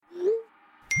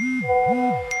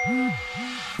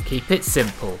Keep it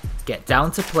simple. Get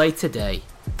Down to Play today,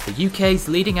 the UK's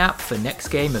leading app for next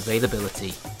game availability.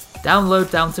 Download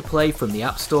Down to Play from the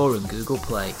App Store and Google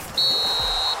Play.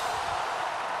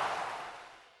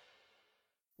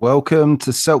 Welcome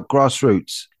to Silk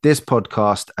Grassroots. This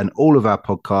podcast and all of our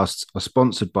podcasts are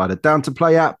sponsored by the Down to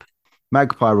Play app,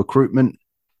 Magpie Recruitment,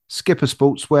 Skipper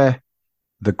Sportswear,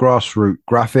 the Grassroot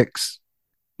Graphics,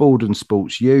 Baldwin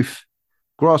Sports Youth,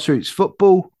 Grassroots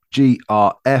Football,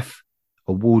 GRF,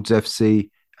 Awards FC,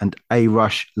 and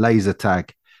A-Rush Laser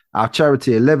Tag. Our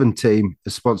Charity 11 team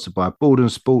is sponsored by Baldwin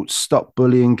Sports Stop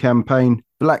Bullying Campaign,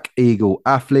 Black Eagle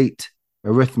Athlete,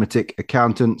 Arithmetic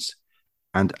Accountants,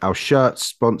 and our shirt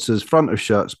sponsors, front of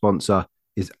shirt sponsor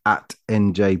is at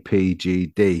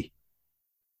NJPGD.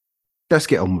 Let's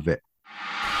get on with it.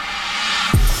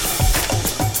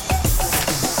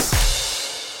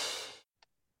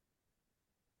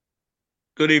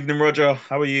 Good evening, Roger.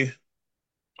 How are you?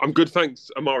 I'm good, thanks.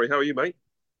 Amari, how are you, mate?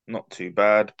 Not too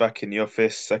bad. Back in the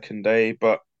office, second day,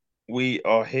 but we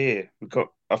are here.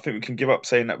 I think we can give up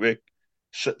saying that we're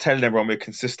telling everyone we're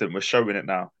consistent. We're showing it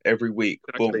now. Every week,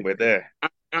 Exactly. boom, we're there.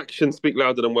 Actions speak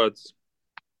louder than words.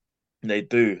 They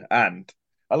do. And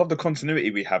I love the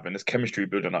continuity we have and this chemistry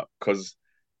building up because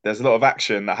there's a lot of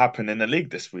action that happened in the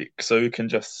league this week. So you can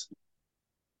just...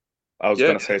 I was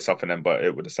going to say something then, but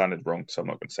it would have sounded wrong, so I'm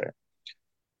not going to say it.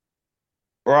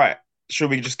 Right. Should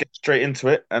we just get straight into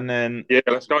it and then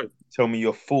let's go. Tell me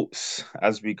your thoughts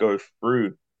as we go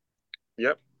through?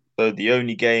 Yep. So the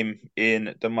only game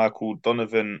in the Michael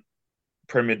Donovan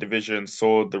Premier Division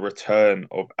saw the return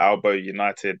of Albo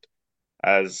United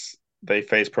as they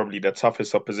faced probably the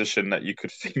toughest opposition that you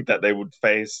could think that they would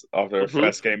face after a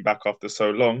first game back after so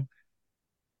long.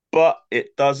 But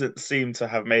it doesn't seem to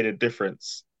have made a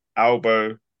difference.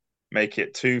 Albo make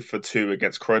it 2-2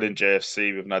 against Croydon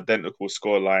JFC with an identical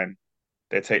scoreline.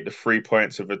 They take the 3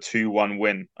 points with a 2-1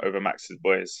 win over Max's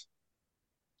boys.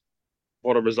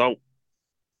 What a result.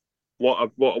 What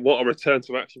a return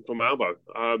to action from Albo.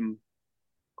 I'm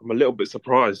a little bit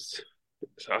surprised,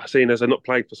 seeing as they're not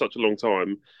played for such a long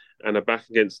time and are back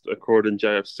against a Croydon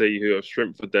JFC who have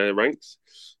strengthened their ranks.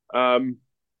 But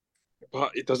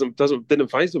it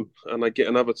didn't faze them, and they get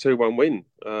another 2-1 win.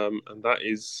 And that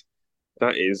is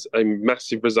a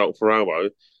massive result for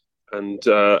Albo, and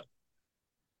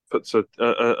puts a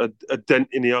dent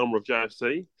in the armour of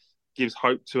JFC, gives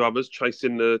hope to others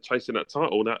chasing that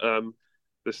title. That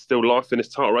there's still life in this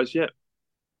title race yet.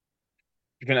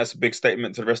 You think that's a big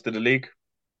statement to the rest of the league?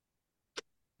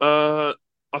 I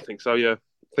think so. Yeah,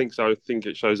 I think so. I think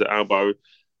it shows that Albo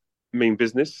mean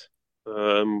business.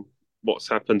 What's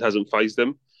happened hasn't fazed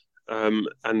them, and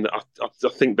I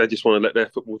think they just want to let their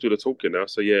football do the talking now.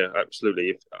 So yeah,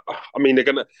 absolutely. I mean,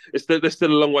 there's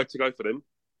still a long way to go for them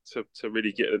to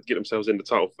really get themselves into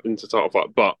title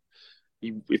fight. But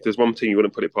if there's one team you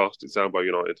wouldn't put it past, it's Albo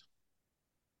United.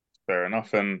 Fair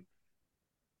enough. And I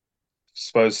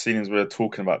suppose, seeing as we're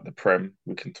talking about the Prem,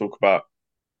 we can talk about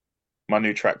my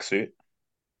new tracksuit.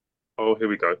 Oh, here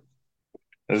we go.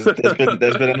 There's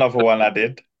been another one I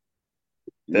did.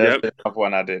 Been another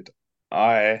one I did.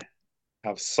 I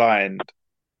have signed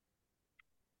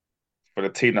for the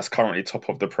team that's currently top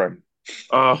of the Prem.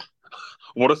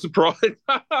 What a surprise!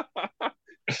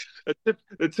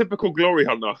 a typical glory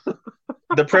hunter.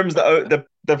 The Prem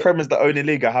is the only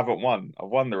league I haven't won. I've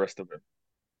won the rest of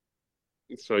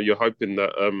it. So you're hoping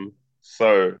that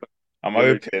So I'm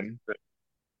hoping,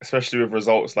 especially with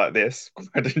results like this,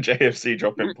 Croydon JFC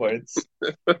dropping points.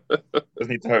 Just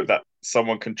need to hope that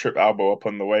someone can trip Albo up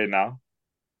on the way now.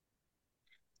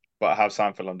 But I have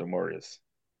signed for London Warriors.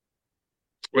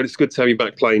 Well, it's good to have you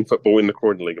back playing football in the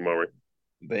Croydon League, Amari.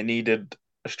 They needed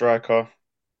a striker.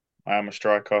 I am a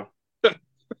striker. There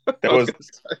was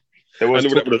all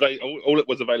that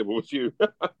was available was you.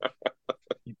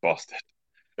 You bastard.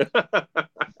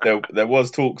 There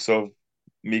was talks of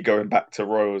me going back to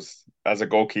Royals as a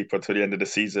goalkeeper to the end of the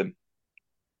season.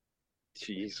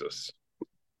 Jesus.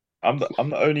 I'm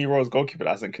the only Royals goalkeeper that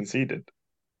hasn't conceded.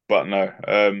 But no,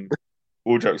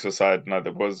 all jokes aside, no,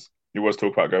 there was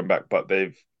talk about going back, but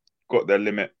they've got their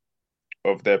limit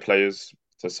of their players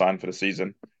to sign for the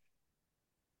season.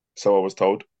 So I was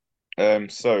told.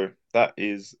 So that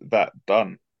is that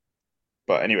done.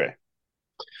 But anyway,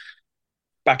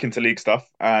 back into league stuff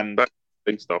and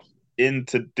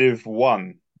into Div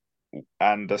 1.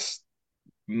 And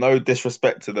no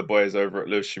disrespect to the boys over at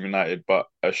Lewisham United, but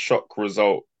a shock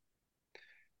result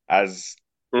as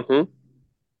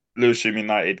Lewisham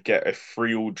United get a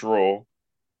 3-3 draw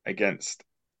against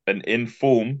an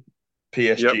informed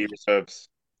PSG reserves.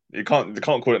 You can't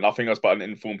call it nothing else but an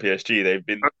informed PSG. They've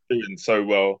been doing so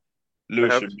well They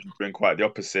have. Lewisham been doing quite the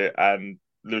opposite, and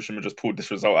Lewisham have just pulled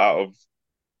this result out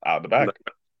of the bag.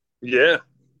 Yeah,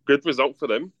 good result for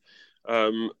them.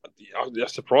 A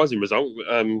surprising result.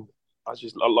 I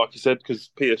just like you said, because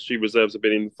PSG reserves have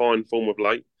been in fine form of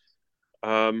late.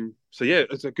 So yeah,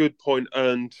 it's a good point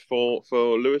earned for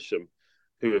Lewisham,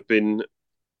 who have been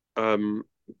um,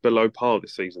 below par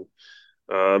this season.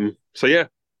 So yeah,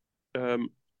 um,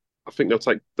 I think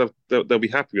they'll be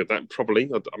happy with that. Probably.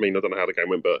 I mean, I don't know how the game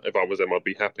went, but if I was them, I'd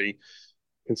be happy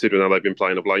considering how they've been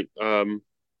playing of late.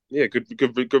 Yeah,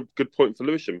 good point for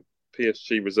Lewisham.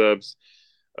 PSG reserves.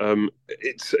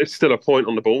 It's still a point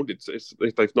on the board. It's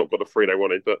they've not got the three they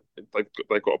wanted, but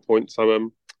they've got a point. So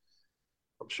I'm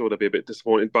sure they'll be a bit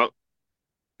disappointed, but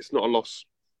it's not a loss.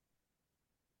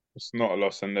 It's not a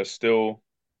loss, and they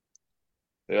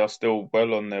are still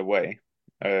well on their way.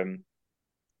 Um,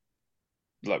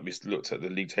 like we looked at the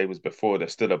league tables before, they're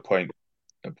still a point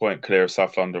clear of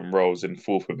South London Rolls in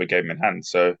fourth with a game in hand.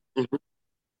 So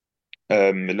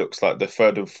Mhm. it looks like the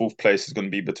third and fourth place is going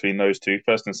to be between those two.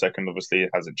 First and second, obviously,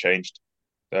 it hasn't changed.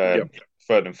 Yep.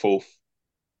 Third and fourth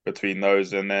between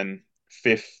those, and then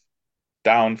fifth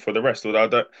down for the rest.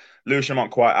 Although Lewisham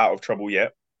aren't quite out of trouble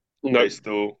yet. No, They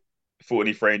still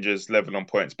 40 Rangers level on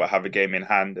points, but have a game in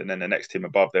hand, and then the next team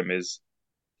above them is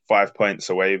 5 points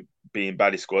away, being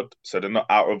Bally Squad. So they're not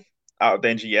out of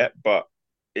danger yet, but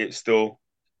it's still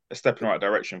a step in the right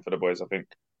direction for the boys, I think.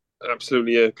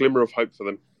 absolutely a glimmer of hope for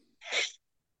them.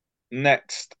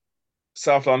 Next,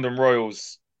 South London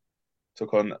Royals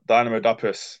took on Dynamo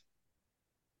Duppas.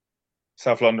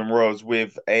 South London Royals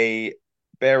with a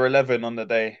bare 11 on the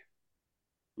day.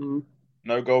 Mm.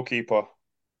 No goalkeeper.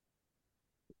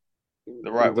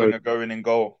 The right winger going in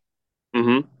goal.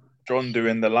 Mm-hmm. John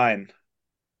doing the line.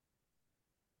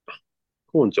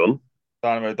 Go on, John.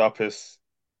 Dynamo Duppas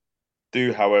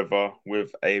do, however,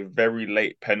 with a very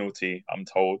late penalty, I'm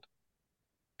told,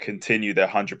 continue their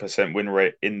 100% win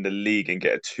rate in the league and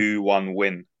get a 2-1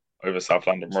 win over South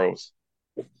London Royals.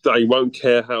 They won't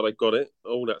care how they got it.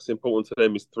 All that's important to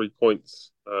them is 3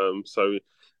 points. So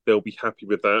they'll be happy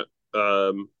with that.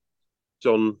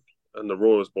 John and the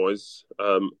Royals boys.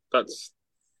 That's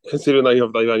considering they've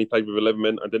only played with 11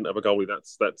 men and didn't have a goalie.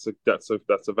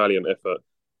 That's a valiant effort.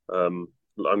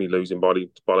 Only losing by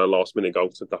the last minute goal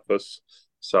to Duffus.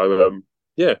 So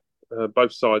yeah,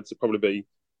 both sides will probably be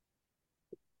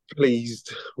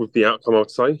pleased with the outcome.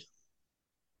 I'd say.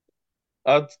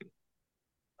 I'd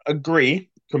agree.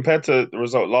 Compared to the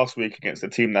result last week against the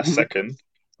team that's second,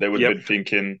 they would have Yep. been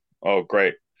thinking, oh,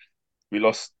 great, we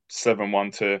lost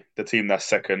 7-1 to the team that's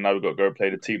second. Now we've got to go play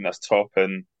the team that's top,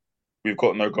 and we've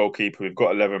got no goalkeeper. We've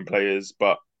got 11 players,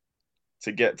 but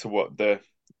to get to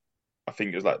I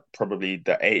think it was like probably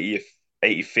the 80th,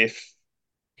 85th,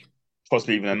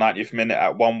 possibly even the 90th minute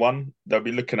at 1-1, they'll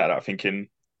be looking at that thinking,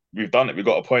 we've done it. We've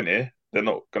got a point here. They're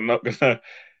not gonna.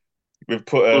 We've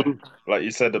put like you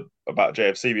said about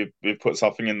JFC, we've put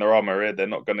something in their armor here. They're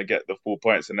not going to get the full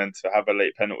points, and then to have a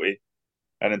late penalty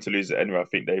and then to lose it anyway, I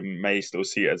think they may still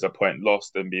see it as a point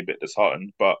lost and be a bit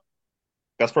disheartened. But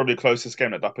that's probably the closest game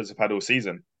that Duppers have had all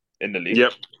season in the league.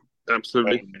 Yep.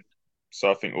 Absolutely. So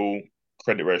I think all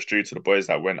credit where it's due to the boys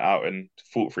that went out and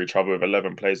fought for each other with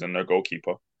 11 players and no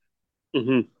goalkeeper.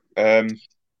 Mm-hmm.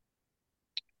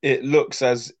 It looks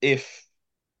as if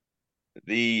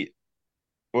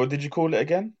what did you call it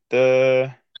again?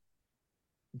 The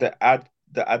ad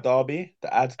derby,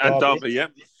 the ad And derby. Derby,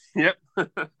 yep.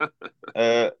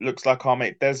 Yep. Looks like our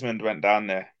mate Desmond went down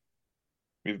there.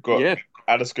 We've got Yeah.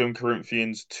 Addiscombe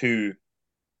Corinthians 2,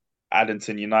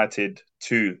 Addington United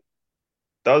 2.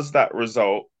 Does that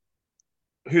result?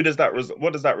 What does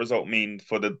that result mean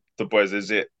for the boys?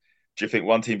 Do you think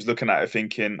one team's looking at it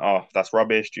thinking, oh, that's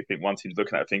rubbish? Do you think one team's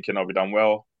looking at it thinking, oh, we done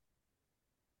well?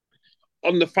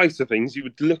 On the face of things, you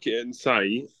would look at it and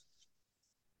say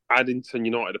Addington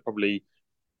United are probably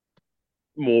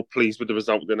more pleased with the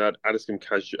result than Addiscombe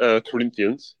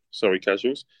Corinthians. Sorry,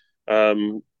 casuals.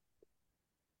 Um,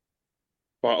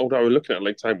 but although we're looking at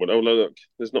league table, look,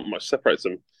 there's not much separates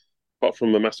them apart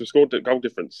from a massive goal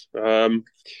difference. But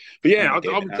yeah,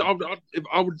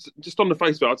 I would just on the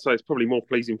face of it, I'd say it's probably more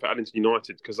pleasing for Addington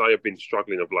United because they have been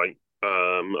struggling of late.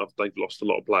 They've lost a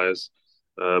lot of players.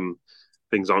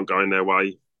 Things aren't going their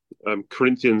way.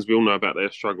 Corinthians, we all know about their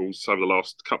struggles over the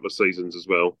last couple of seasons as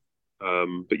well.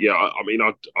 But yeah, I mean,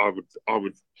 I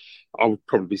would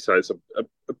probably say it's a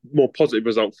more positive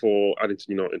result for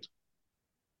Addington United.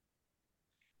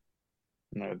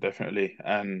 No, definitely.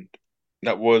 And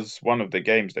that was one of the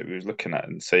games that we was looking at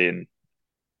and saying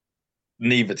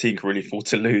neither team could really afford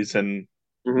to lose, and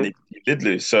Mm-hmm. neither team did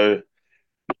lose. So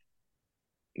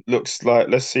Looks like,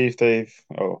 let's see if they've.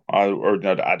 Oh, I already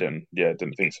know that Adam. Yeah,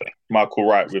 didn't think so. Michael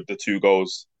Wright with the 2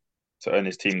 goals to earn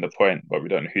his team the point, but we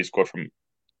don't know who scored from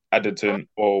Adderton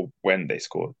or when they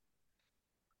scored.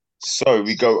 So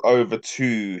we go over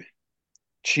to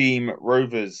Team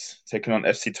Rovers taking on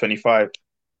FC 25.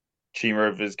 Team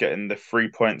Rovers getting the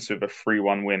 3 points with a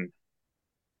 3-1 win.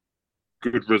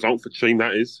 Good result for Team.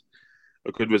 That is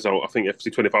a good result. I think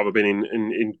FC25 have been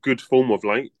in good form of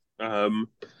late.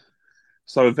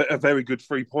 So a very good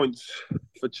 3 points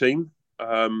for Team.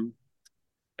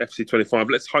 FC25.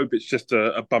 Let's hope it's just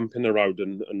a bump in the road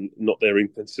and not their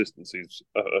inconsistencies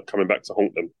coming back to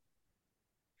haunt them.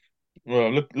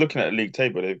 Well, looking at the league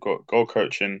table, they've got goal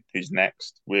coaching, who's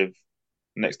next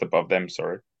above them,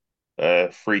 sorry.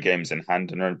 3 games in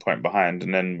hand and 1 point behind.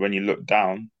 And then when you look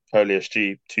down, Purley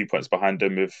SG 2 points behind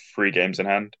them with 3 games in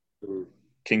hand. Mm.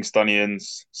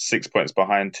 Kingstonians 6 points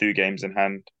behind, 2 games in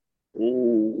hand.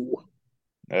 Ooh.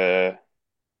 Yeah,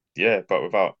 but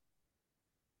without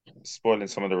spoiling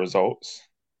some of the results,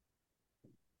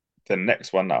 the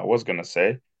next one that I was gonna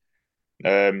say,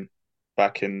 um,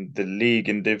 back in the league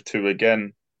in Div 2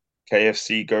 again,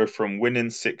 KFC go from winning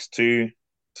 6-2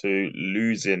 to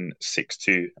losing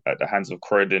 6-2 at the hands of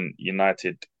Croydon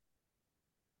United.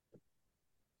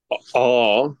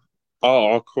 Are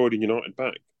Croydon United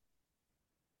back?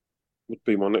 Would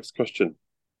be my next question.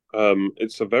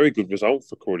 It's a very good result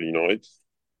for Croydon United,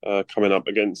 coming up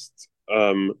against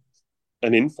an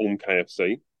informed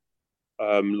KFC.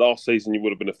 Last season, you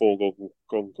would have been a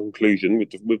foregone conclusion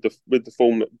with the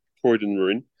form that Croydon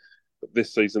were in. But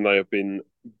this season, they have been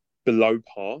below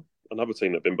par. Another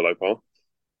team that have been below par.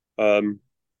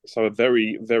 So a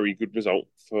very, very good result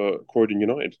for Croydon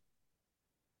United.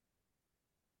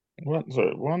 What?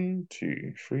 So 1,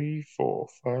 2, 3, 4,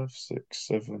 5, 6,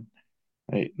 7,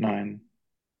 8, 9.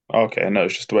 Okay, no,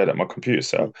 it's just the way that my computer's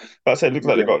set up. But I say, it looks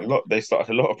like they Yeah. got a lot. They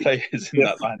started a lot of players in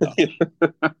Yeah. that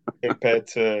lineup compared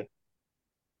to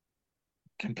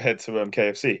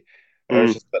KFC. It's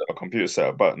Mm. just that my computer set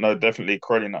up. But no, definitely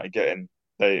Croydon United getting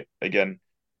they again.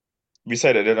 We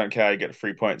say that they don't care how you get the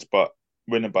 3 points, but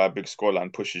winning by a big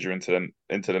scoreline pushes you into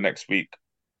the next week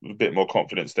with a bit more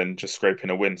confidence than just scraping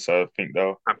a win. So I think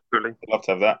they'll Absolutely. love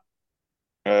to have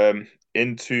that.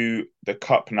 Into the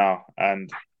cup now and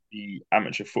the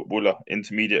amateur footballer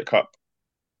intermediate cup.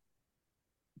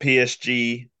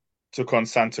 PSG took on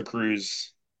Santa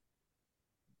Cruz.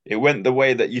 It went the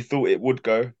way that you thought it would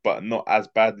go, but not as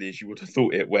badly as you would have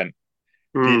thought it went.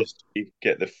 Mm. PSG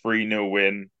get the 3-0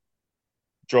 win.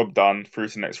 Job done through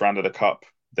to the next round of the cup.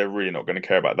 They're really not going to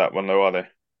care about that one, though, are they?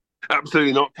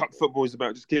 Absolutely not. Cup football is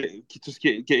about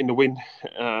getting the win.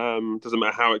 Doesn't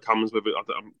matter how it comes with it.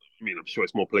 I'm sure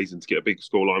it's more pleasing to get a big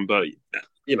scoreline, but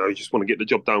you just want to get the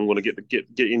job done. Want to get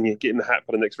in the hat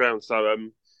for the next round. So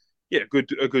yeah, good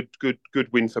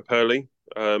win for Purley.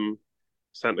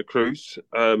 Santa Cruz.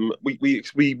 We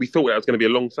thought it was going to be a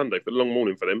long Sunday, a long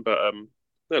morning for them, but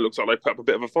no, it looks like they put up a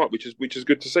bit of a fight, which is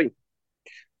good to see.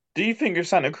 Do you think of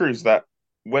Santa Cruz that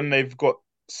when they've got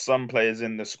some players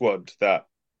in the squad that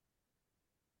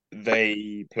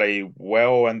they play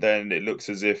well, and then it looks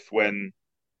as if when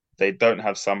they don't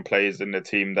have some players in the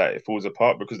team that it falls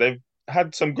apart because they've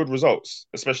had some good results,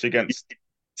 especially against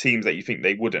teams that you think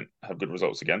they wouldn't have good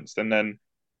results against, and then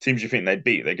teams you think they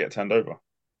beat, they get turned over.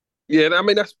 Yeah, I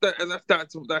mean that's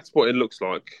what it looks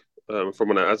like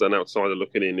from as an outsider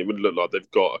looking in. It would look like they've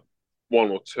got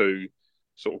one or two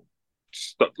sort of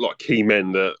like key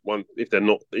men that one if they're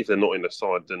not in the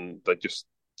side, then they just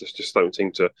don't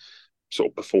seem to sort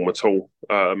of perform at all.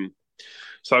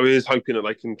 So he is hoping that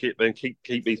they can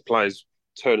keep these players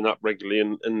turning up regularly,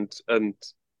 and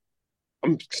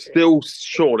I'm still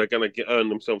sure they're going to earn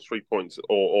themselves 3 points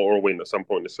or a win at some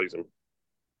point this season.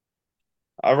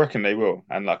 I reckon they will,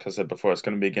 and like I said before, it's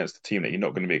going to be against a team that you're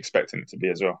not going to be expecting it to be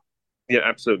as well. Yeah,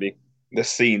 absolutely. The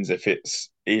scenes if it's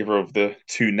either of the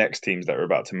two next teams that we're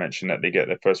about to mention that they get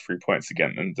their first 3 points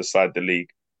again and decide the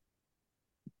league.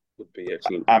 Would be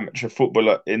excellent. Amateur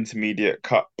footballer intermediate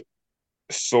cup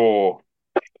saw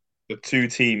the two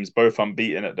teams both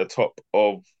unbeaten at the top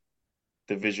of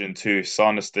Division 2,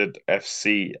 Sarnested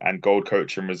FC and Gold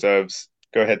Coaching Reserves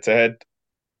go head to head.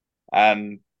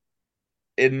 And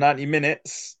in 90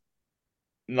 minutes,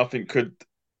 nothing could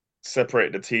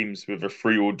separate the teams with a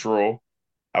 3-3 draw.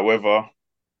 However,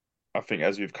 I think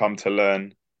as we've come to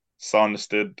learn,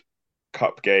 Sarnested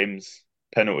cup games,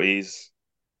 penalties,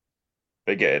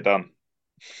 they get it done.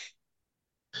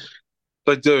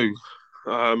 They do.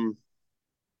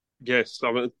 Yes,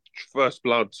 I mean, first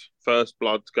blood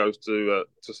goes to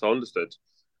Sanderstead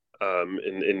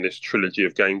in this trilogy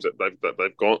of games that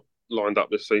they've got lined up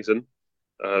this season.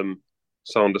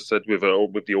 Sanders said with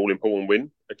the all important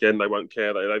win. Again, they won't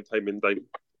care. They've taken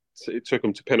it took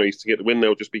them to penalties to get the win.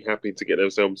 They'll just be happy to get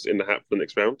themselves in the hat for the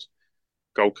next round.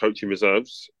 Goal coaching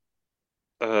reserves.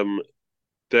 Um,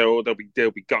 they'll be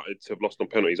gutted to have lost on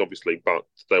penalties, obviously, but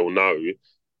they'll know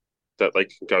that they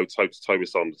can go toe to toe with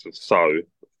Sanders. So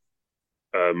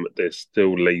there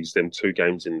still leaves them 2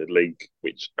 games in the league,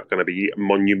 which are going to be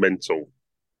monumental.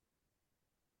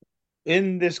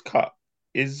 In this cup,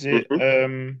 is it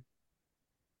Mm-hmm.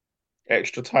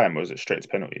 extra time or is it straight to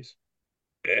penalties?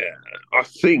 Yeah, I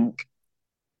think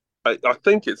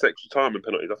it's extra time and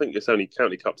penalties. I think it's only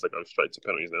county cups that go straight to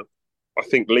penalties now. I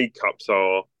think league cups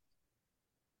are.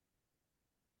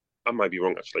 I may be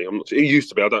wrong actually. I'm not. It used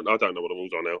to be. I don't know what the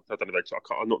rules are now. I don't know.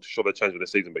 I'm not sure they changed with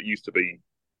this season, but it used to be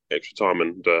extra time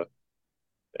and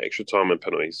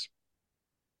penalties.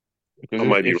 Because I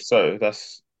may be if so,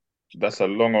 that's a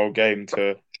long old game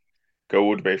to go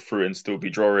all the way through and still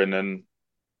be drawing, and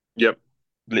Yep,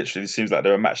 literally seems like they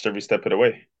were matched every step of the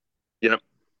way. yep.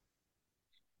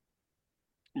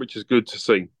 Which is good to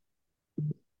see.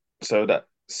 So that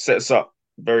sets up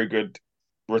very good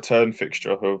return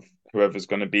fixture of whoever's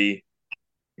going to be,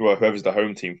 well, whoever's the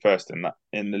home team first in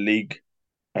the league,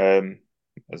 um,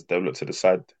 as they'll look to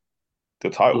decide the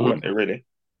title, Mm-hmm. won't they really?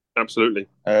 Absolutely.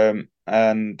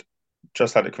 And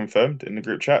just had it confirmed in the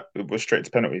group chat. It was straight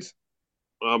to penalties.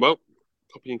 Well,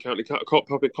 copying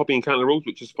county rules,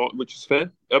 which is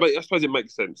fair. I suppose it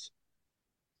makes sense.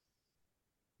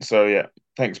 So yeah,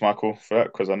 thanks Michael for that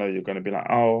because I know you're going to be like,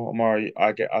 oh, Amari,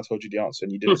 I told you the answer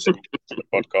and you didn't say it on the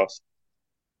podcast.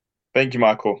 Thank you,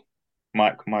 Michael,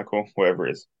 Michael, whatever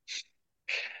it is.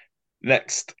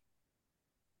 Next,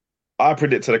 I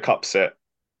predicted a cup set.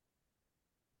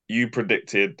 You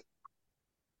predicted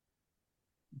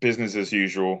business as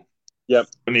usual. Yep.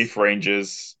 Beneath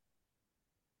Rangers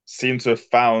seem to have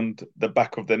found the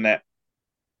back of the net.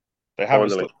 They haven't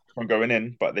Finally. stopped from going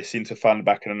in, but they seem to find the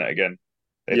back of the net again.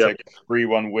 They Yep. take a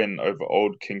 3-1 win over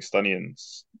Old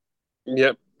Kingstonians.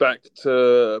 Yep. Back.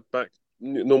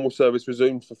 Normal service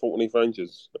resumed for Fortney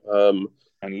Rangers. And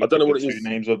I look don't at know the what it two is.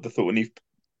 names of the Thorntonheath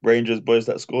Rangers boys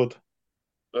that scored.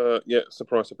 Yeah.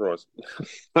 Surprise, surprise.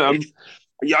 um,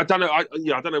 yeah. I don't know. I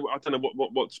don't know. I don't know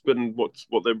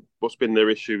what's been their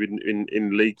issue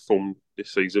in league form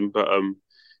this season. But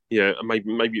yeah.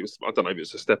 Maybe it was. I don't know if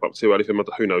it's a step up too early for them.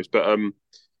 Who knows? But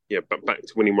yeah. But back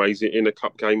to winning ways in a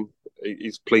cup game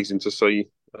is pleasing to see.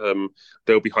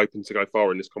 They'll be hoping to go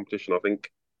far in this competition, I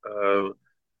think.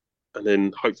 And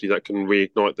then hopefully that can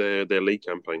reignite their league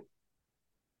campaign.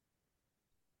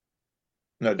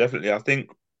 No, definitely. I think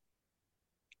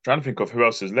trying to think of who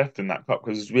else is left in that cup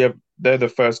because they're the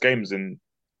first games in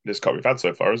this cup we've had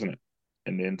so far, isn't it?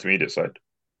 In the intermediate side.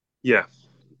 Yeah.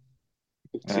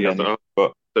 And See, then you've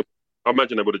got I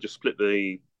imagine they would have just split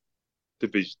the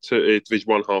Division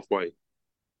 1 halfway.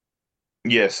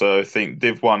 yeah, so I think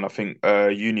Div 1, I think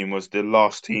Union was the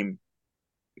last team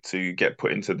to get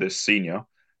put into this senior,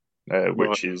 Right.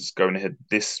 which is going ahead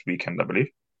this weekend, I believe.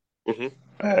 Hmm.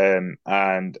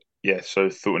 And yeah, so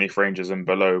Thorntonheath Rangers and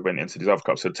below went into these other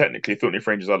cups. So technically, Thorntonheath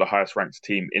Rangers are the highest ranked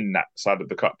team in that side of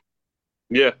the cup.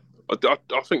 Yeah.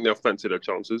 I think they'll fancy their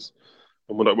chances.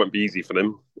 And well, that won't be easy for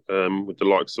them with the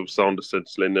likes of Sanderson,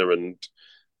 Slender, and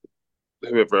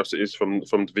whoever else it is from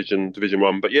Division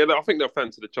 1. But yeah, I think they'll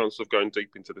fancy the chance of going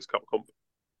deep into this cup comp.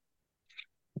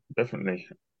 Definitely.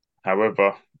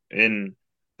 However, in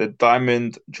the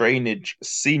Diamond Drainage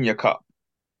Senior Cup,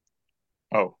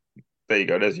 oh, there you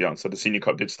go. There's the answer. The Senior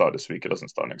Cup did start this week. It doesn't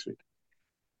start next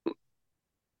week.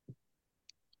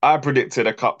 I predicted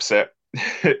a cup set.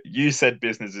 You said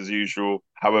business as usual.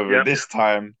 However, Yeah. this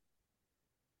time,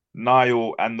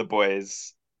 Niall and the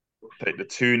boys take the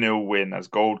 2-0 win as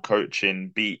Gold Coaching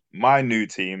beat my new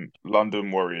team,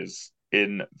 London Warriors,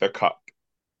 in the cup.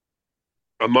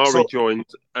 Amari So, joined,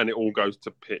 and it all goes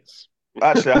to pits.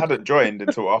 actually, I hadn't joined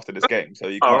until after this game, so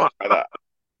you All can't right. try that.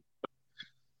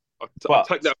 I'll But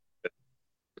take that.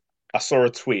 I saw a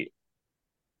tweet.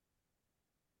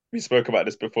 We spoke about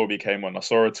this before we came on. I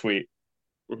saw a tweet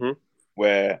Hmm.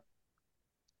 where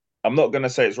I'm not going to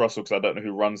say it's Russell because I don't know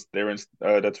who runs their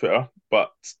Twitter,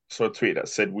 but saw a tweet that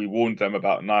said we warned them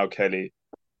about Niall Kelly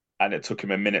and it took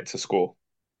him a minute to score.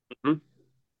 Hmm.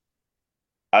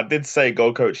 I did say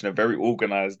goal coaching are very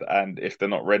organized, and if they're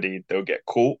not ready, they'll get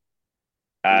caught.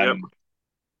 Yep. And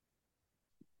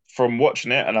from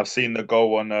watching it, and I've seen the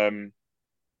goal on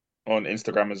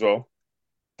Instagram as well.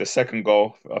 The second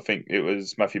goal, I think it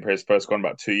was Matthew Perry's first goal in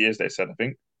about 2 years. They said, I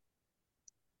think,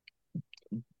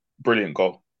 brilliant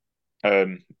goal.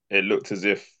 It looked as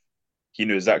if he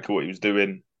knew exactly what he was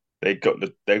doing. They got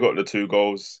the 2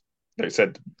 goals. They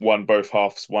said won both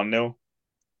halves 1-0.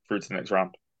 through to the next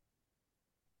round.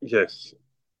 Yes,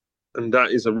 and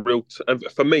that is a real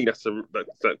for me. That's a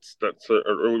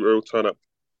real turn up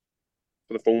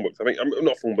for the form books. I think I'm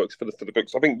not form books for the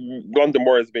books. I think London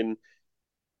Warriors have been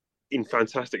in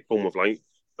fantastic form of late.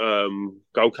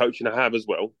 Goal coaching I have as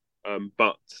well,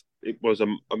 but it was a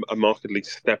markedly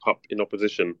step up in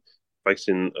opposition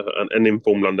facing an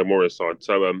informed London Warriors side.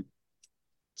 So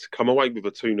to come away with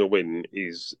a 2-0 win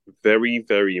is very,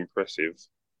 very impressive.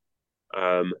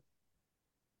 Um,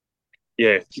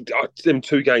 yeah, them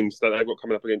 2 games that they've got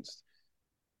coming up against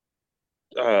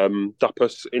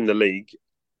Duppus in the league,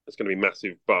 it's going to be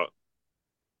massive. But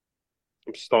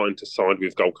I'm starting to side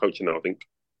with goal coaching now. I think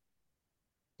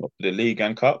The league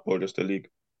and cup, or just the league?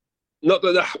 not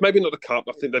maybe not the cup.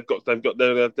 I think they've got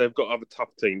other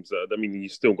tough teams. I mean, you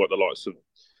still got the likes of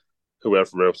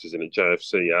whoever else is in it,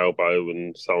 JFC, Albo,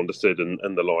 and Sanderstead,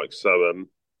 and the like. So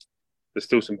there's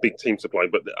still some big teams to play,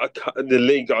 but the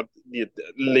league, the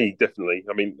league definitely.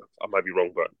 I mean, I might be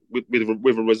wrong, but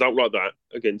with a result like that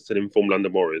against an informed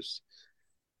London Warriors,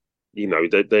 you know,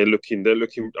 they're looking. I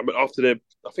mean, I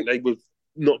think they were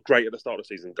not great at the start of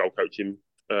the season, goal coaching,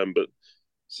 but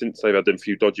since they've had them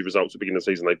few dodgy results at the beginning of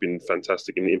the season, they've been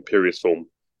fantastic in imperious form.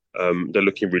 They're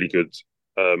looking really good.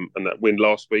 And that win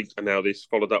last week, and now this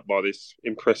followed up by this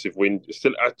impressive win,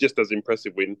 still just as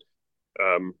impressive win.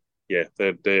 Yeah,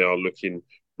 they are looking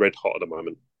red hot at the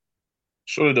moment.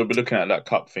 Surely they'll be looking at that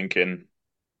cup thinking,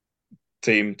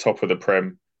 team top of the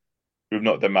Prem, we've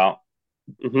knocked them out.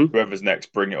 Mm-hmm. Whoever's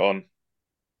next, bring it on.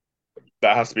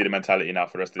 That has to be the mentality now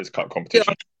for the rest of this cup Yeah,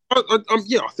 competition.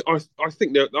 I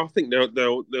think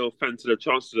they'll fancy their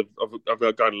chances of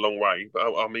going a long way.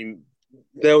 But I mean,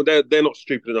 they're not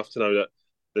stupid enough to know that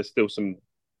there's still some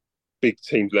big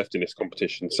teams left in this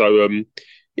competition. So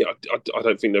yeah, I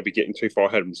don't think they'll be getting too far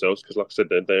ahead of themselves because, like I said,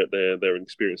 they're an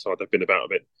experienced side. They've been about a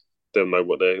bit. They'll know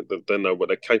what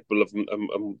they're capable of,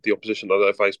 and the opposition that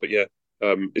they face. But yeah,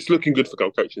 it's looking good for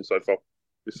goal coaching so far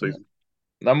this season.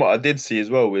 And what I did see as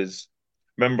well is,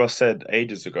 remember I said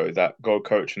ages ago that goal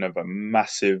coaching have a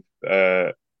massive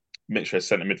mixture of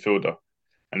centre midfielder,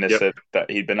 and they Yep. said that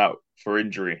he'd been out for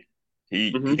injury.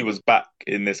 Mm-hmm. He was back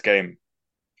in this game.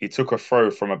 He took a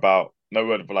throw from about, no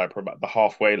word of a lie, from about the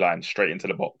halfway line straight into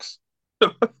the box.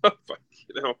 You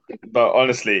know. But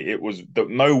honestly, it was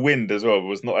no wind as well. It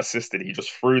was not assisted. He just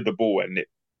threw the ball and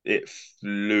it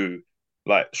flew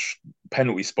like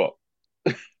penalty spot.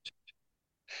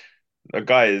 The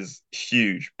guy is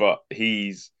huge, but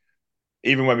he's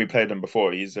even when we played him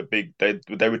before, he's a big. They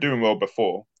were doing well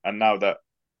before, and now that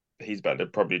he's better, they're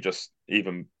probably just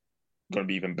even going to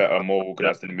be even better, more Yeah.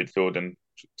 organised in the midfield and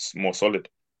more solid.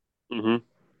 Mm-hmm.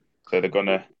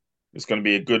 So it's gonna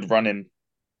be a good run in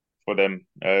for them.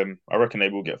 I reckon they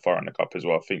will get far in the cup as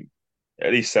well. I think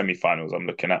at least semi-finals. I'm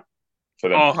looking at for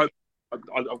them. Oh,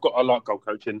 I like goal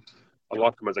coaching. I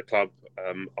like them as a club.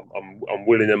 I'm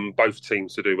willing them both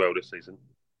teams to do well this season.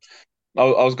 I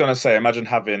was gonna say, imagine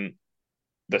having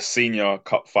the senior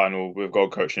cup final with goal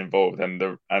coaching involved, and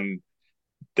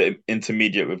the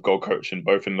intermediate with goal coaching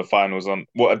both in the finals. On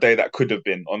what a day that could have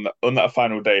been on that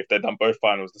final day if they'd done both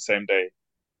finals the same day.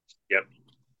 Yep.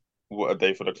 What a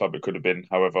day for the club it could have been.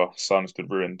 However, Sanderstead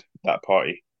ruined that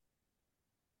party.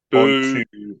 On Boo.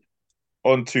 to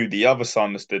on to the other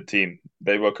Sanderstead team.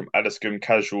 They welcome Addiscombe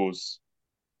Casuals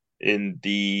in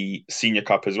the Senior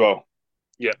Cup as well.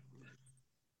 Yeah.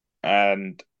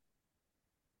 And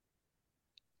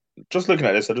just looking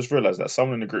at this, I just realised that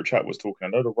someone in the group chat was talking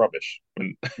a load of rubbish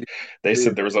when they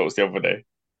said the results the other day.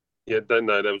 Yeah,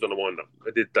 no, they was on a wind up.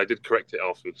 They did correct it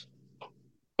afterwards.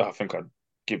 I think I'd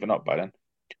given up by then.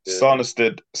 Yeah.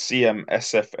 Sanderstead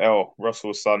CMSFL,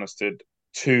 Russell Sanderstead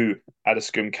 2,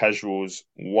 Addiscombe Casuals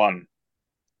 1.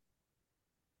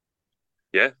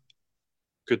 Yeah.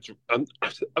 Good. I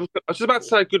was just about to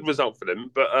say a good result for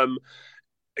them, but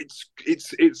it's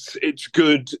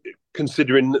good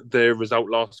considering their result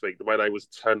last week, the way they was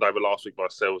turned over last week by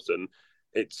Selsdon.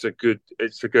 It's a good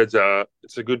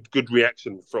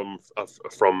reaction from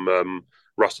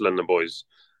Russell and the boys,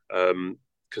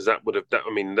 because that would have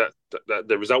that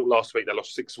the result last week they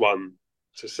lost 6-1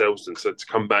 to Selsdon, so to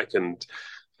come back and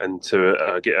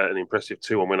to get an impressive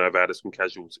 2-1 win over Addiscombe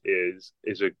Casuals is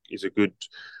a good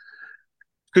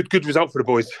result for the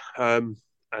boys.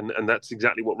 And that's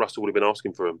exactly what Russell would have been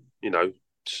asking for him. You know,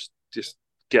 just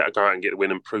go out and get the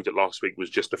win and prove that last week was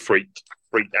just a freak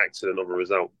accident of a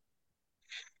result.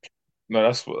 No,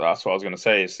 that's what I was going to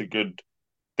say. It's a good.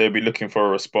 They'd be looking for a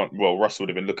response. Well, Russell would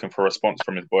have been looking for a response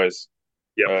from his boys.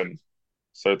 Yeah.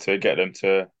 So to get them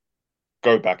to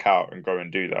go back out and go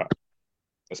and do that,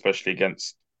 especially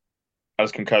against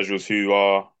Addiscombe Casuals, who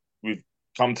are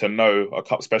come to know are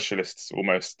cup specialists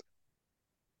almost.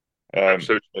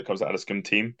 Absolutely. When it comes to Addiscombe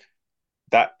team.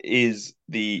 That is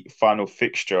the final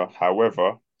fixture.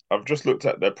 However, I've just looked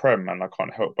at their Prem and I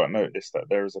can't help but notice that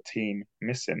there is a team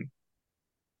missing.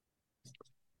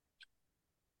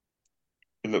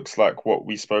 It looks like what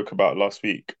we spoke about last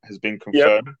week has been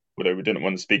Yep. confirmed, although we didn't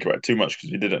want to speak about it too much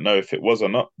because we didn't know if it was or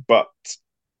not. But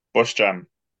Bosch Jam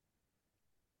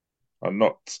are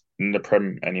not in the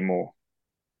Prem anymore.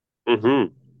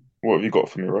 Mm-hmm. What have you got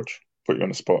for me, Rog? Put you on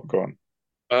the spot. Go on.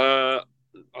 Uh,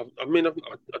 I mean, I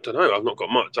don't know. I've not got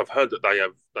much. I've heard that they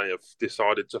have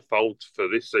decided to fold for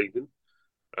this season.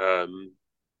 Um,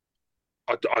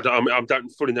 I don't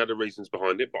fully know the reasons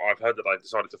behind it, but I've heard that they've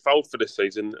decided to fold for this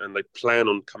season and they plan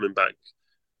on coming back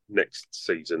next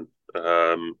season.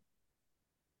 I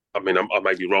mean, I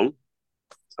may be wrong.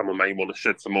 Someone may want to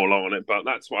shed some more light on it, but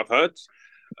that's what I've heard.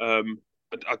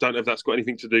 I don't know if that's got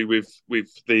anything to do with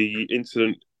the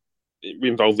incident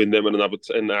involving them and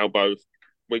and Albo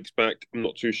weeks back. I'm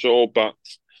not too sure, but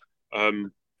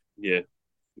yeah,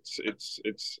 it's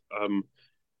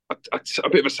a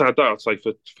bit of a sad day, I'd say,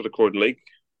 for the Croydon League.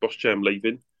 Boss Jam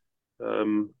leaving. I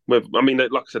mean,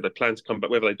 like I said, they plan to come back.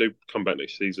 Whether they do come back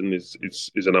next season is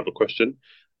another question.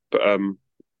 But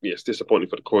yeah, it's disappointing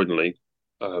for the Croydon League,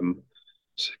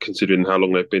 considering how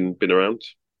long they've been around.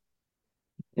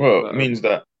 Well, it But means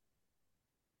that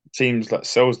teams like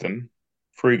Selsden,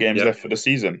 3 games yeah, left for the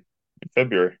season in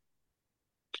February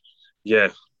yeah,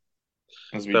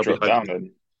 as we they'll be drop hoping. down.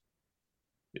 And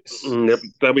it's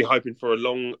They'll be hoping for a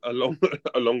long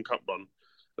cup run.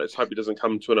 Let's hope it doesn't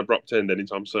come to an abrupt end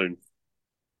anytime soon.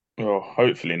 well,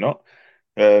 hopefully not.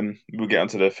 We'll get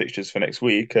onto the fixtures for next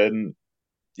week, and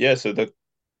yeah, so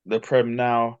the Prem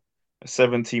now a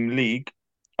 7-team league.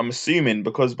 I'm assuming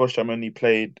because Boscham only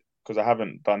played because I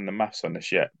haven't done the maths on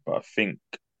this yet, but I think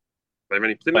They've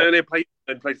only didn't uh, they only play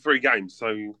they played 3 games,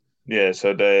 so yeah,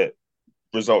 so the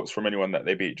results from anyone that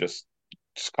they beat just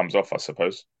comes off, I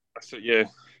suppose. that's it. Yeah,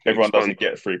 Everyone expand. doesn't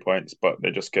get 3 points, but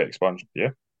they just get expunged. Yeah,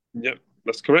 Yep,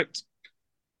 that's correct.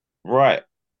 right.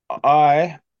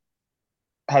 I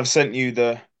have sent you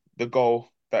the goal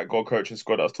coaching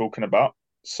squad I was talking about.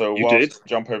 So You did. whilst I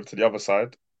jump over to the other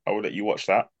side, I will let you watch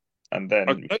that, and then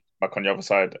Okay, back on the other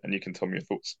side, and you can tell me your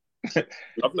thoughts.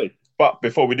 lovely. But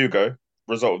before we do go,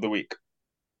 result of the week.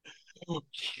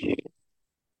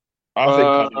 I think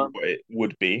I know Uh, what it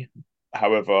would be.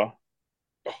 However,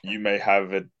 you may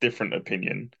have a different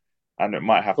opinion, and it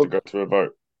might have to for, go to a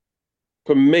vote.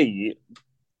 for me,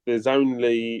 there's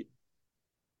only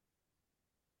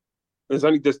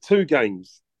there's 2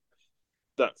 games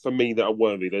that for me that are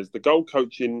worthy. There's the goal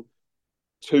coaching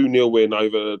 2-0 win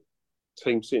over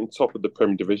team sitting top of the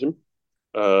Premier Division.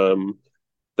 Um,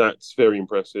 that's very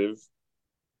impressive.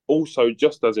 Also,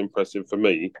 just as impressive for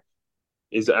me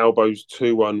is Albo's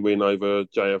 2-1 win over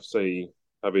JFC,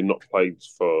 having not played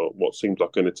for what seems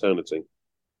like an eternity.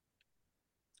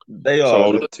 They So are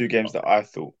I'll the 2 games that I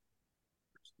thought.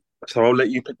 so I'll let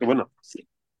you pick the winner.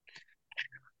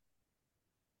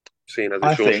 Seeing as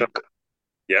I it's your show. think.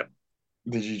 Yeah.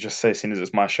 Did you just say, seeing as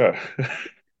it's my show?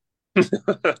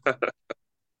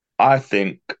 I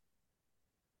think,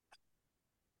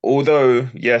 although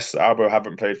yes, Albo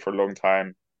haven't played for a long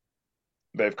time,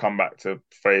 they've come back to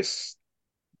face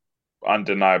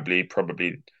undeniably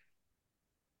probably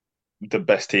the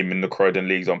best team in the Croydon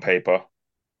leagues on paper,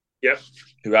 Yeah.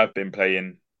 who have been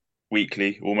playing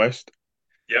weekly almost.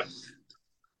 Yeah.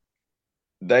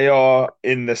 They are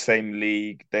in the same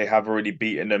league. They have already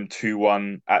beaten them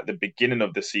 2-1 at the beginning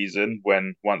of the season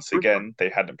when, once again, they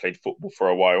hadn't played football for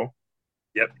a while.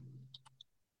 Yep.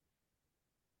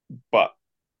 But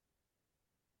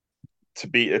to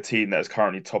beat a team that is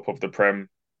currently top of the Prem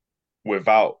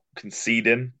without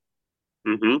conceding,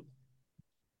 Mm-hmm.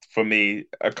 for me,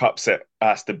 a cup set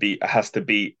has to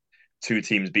beat 2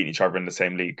 teams beating each other in the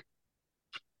same league.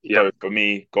 Yep. So for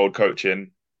me, gold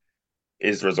coaching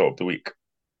is the result of the week.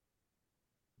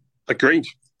 Agreed.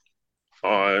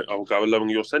 I'll go along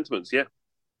with your sentiments. Yeah.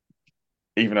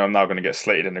 Even though I'm now going to get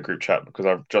slated in the group chat because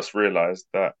I've just realised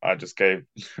that I just gave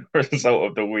the result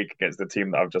of the week against the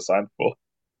team that I've just signed for.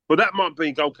 Well, that might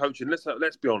be goal coaching. Let's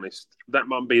be honest. That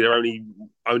might be their only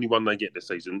one they get this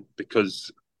season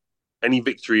because any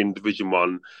victory in Division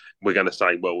 1, we're going to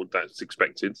say, well, that's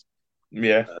expected.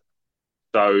 Yeah.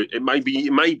 So it may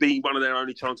be one of their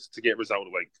only chances to get a result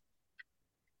of the week.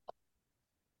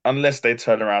 Unless they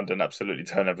turn around and absolutely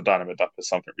turn over Dynamo up as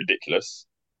something ridiculous.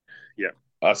 Yeah,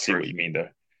 I see true. what you mean though.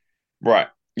 Right.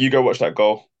 You go watch that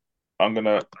goal. I'm going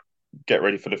to get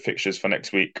ready for the fixtures for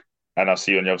next week and I'll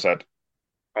see you on the other side.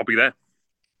 I'll be there.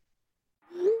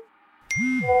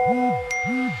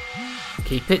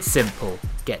 Keep it simple.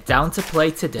 Get down to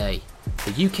play today.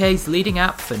 The UK's leading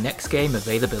app for next game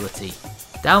availability.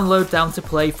 Download Down to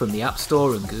Play from the App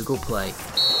Store and Google Play.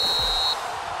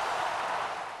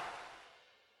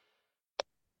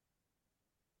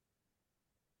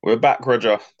 We're back,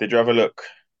 Roger. Did you have a look?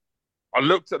 I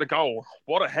looked at the goal.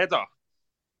 What a header!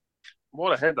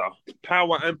 What a header!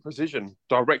 Power and precision,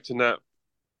 directing that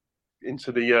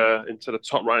into the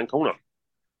top right hand corner.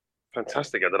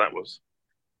 Fantastic header that was.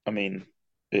 I mean,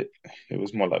 it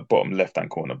was more like bottom left hand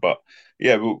corner, but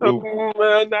yeah, we'll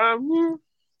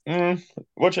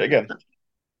watch it again.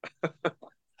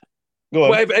 Go on.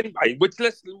 Whatever. Anyway,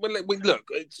 look.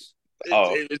 It's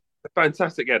a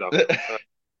fantastic header.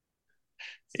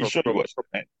 You should have watched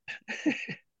it, mate.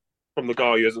 From the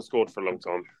guy who hasn't scored for a long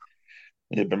time.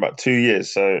 It's been about 2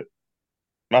 years, so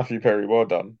Matthew Perry, well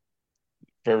done.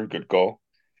 Very good goal.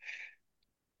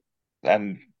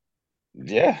 And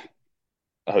yeah,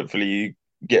 hopefully you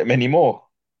get many more.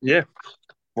 Yeah.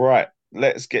 Right,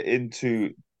 let's get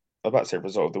into, I'm about to say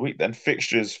result of the week then.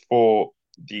 Fixtures for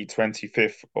the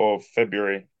 25th of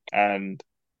February, and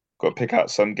got to pick out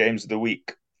some games of the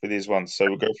week for these ones. So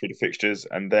we'll go through the fixtures,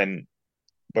 and then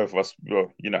both of us,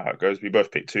 well, you know how it goes. We both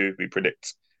pick two, we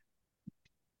predict.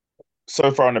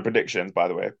 So far on the predictions, by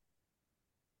the way,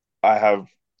 I have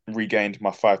regained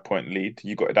my 5 point lead.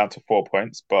 You got it down to 4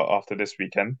 points, but after this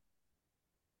weekend,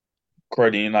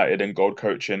 Croydon United and Gold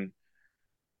Coaching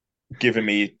giving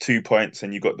me 2 points,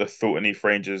 and you got the Thornton Heath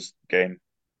Rangers game.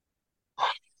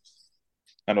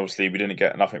 And obviously, we didn't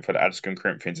get nothing for the Addiscombe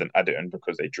Corinthians and Adderton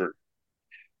because they drew.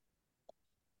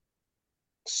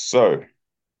 So,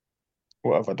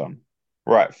 what have I done?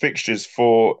 Right, fixtures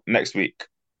for next week.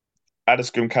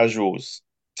 Addiscombe Casuals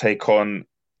take on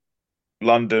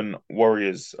London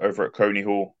Warriors over at Coney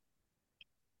Hall.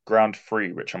 Ground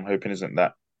 3, which I'm hoping isn't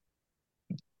that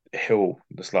hill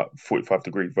that's like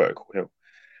 45-degree vertical hill.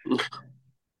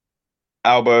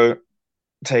 Albo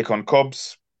take on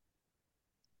Cobbs.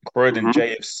 Croydon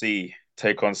JFC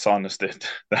take on Sanderstead.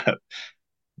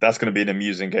 That's going to be an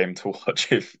amusing game to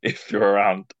watch if you're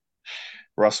around.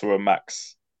 Russell and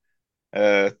Max.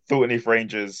 Thornton Heath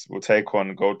Rangers will take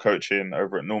on Gold Coaching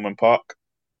over at Norman Park.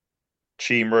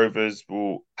 Cheam Rovers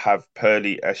will have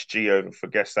Purley SG over for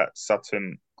guests at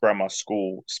Sutton Grammar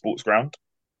School Sports Ground.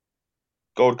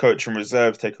 Gold Coaching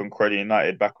Reserves take on Croydon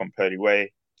United back on Purley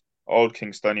Way. Old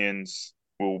Kingstonians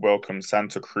will welcome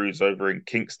Santa Cruz over in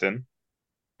Kingston.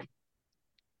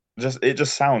 It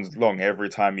just sounds long every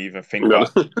time you even think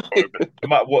about it. No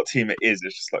matter what team it is,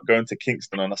 it's just like going to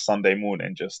Kingston on a Sunday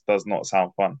morning just does not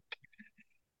sound fun.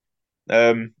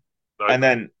 And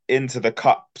then into the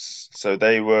cups. So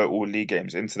they were all league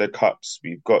games. Into the cups,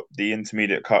 we've got the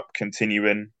Intermediate Cup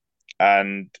continuing,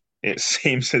 and it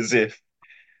seems as if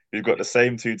we've got the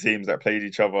same two teams that played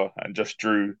each other and just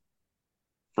drew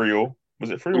 3-3. Was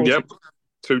it 3-3? Yep,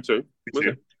 2-2.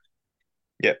 2-2.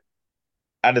 Yep.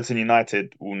 Adderton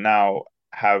United will now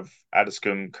have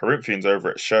Addiscombe Corinthians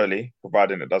over at Shirley,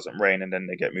 providing it doesn't rain, and then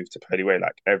they get moved to Purley Way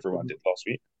like everyone did last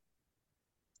week.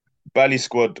 Bally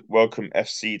Squad welcome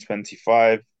FC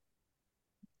 25.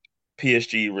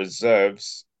 PSG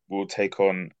Reserves will take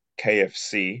on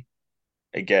KFC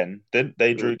again.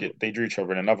 They drew each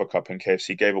other in another cup, and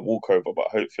KFC gave a walkover, but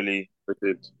hopefully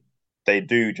they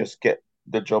do just get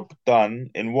the job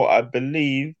done in what I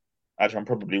believe, actually I'm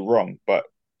probably wrong, but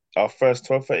our first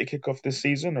 12:30 kickoff this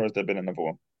season, or has there been another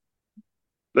one?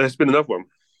 There's been another one.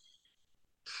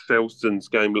 Selston's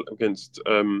game against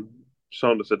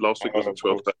Sanderstead last week was a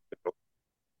 12:30 kickoff.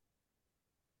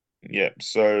 Yeah,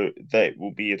 so they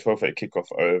will be a 12:30 kickoff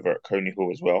over at Coney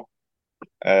Hall as well.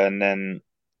 And then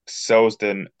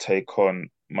Selsdon take on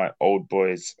my old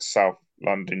boys, South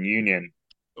London Union.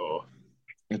 Oh.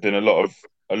 There's been a lot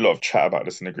of chat about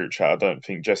this in the group chat. I don't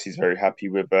think Jesse's very happy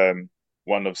with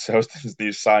one of Selsdon's new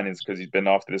signings because he's been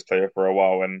after this player for a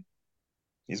while and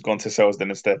he's gone to Selsdon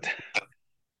instead.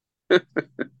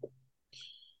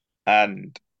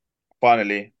 And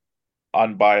finally,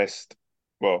 unbiased,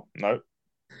 well, no,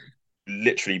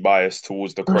 literally biased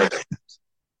towards the Croydon,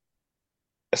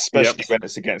 especially when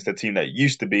it's against a team that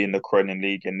used to be in the Croydon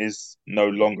League and is no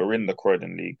longer in the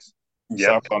Croydon Leagues.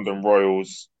 South London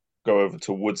Royals go over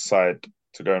to Woodside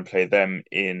to go and play them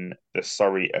in the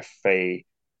Surrey FA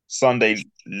Sunday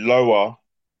lower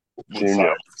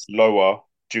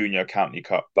junior county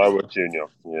cup. Lower junior,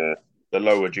 yeah. The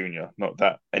lower junior, not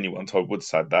that anyone told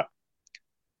Woodside that.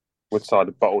 Woodside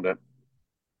have bottled it.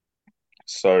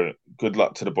 So good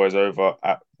luck to the boys over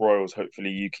at Royals. Hopefully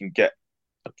you can get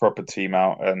a proper team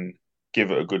out and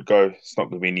give it a good go. It's not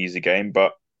going to be an easy game,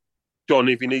 but John,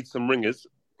 if you need some ringers,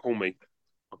 call me.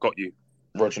 I've got you.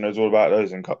 Roger knows all about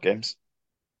those in cup games.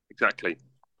 Exactly.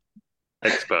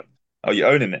 Expert. Oh, you're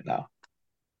owning it now.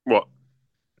 What?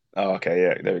 Oh, okay,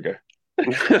 yeah, there we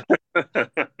go.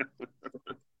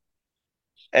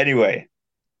 Anyway,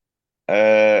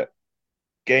 uh,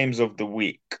 games of the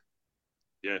week.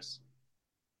 Yes.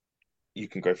 You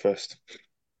can go first.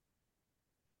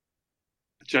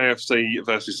 JFC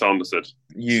versus Sanderson.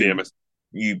 You, CMS.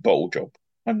 you bottle job.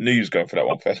 I knew you was going for that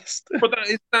one first. But that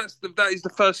is the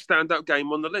first standout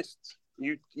game on the list.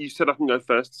 You said I can go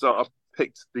first, so I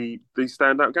picked the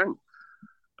standout game.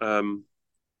 Um,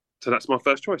 so that's my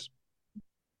first choice.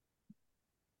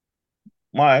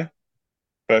 My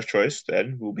first choice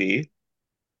then will be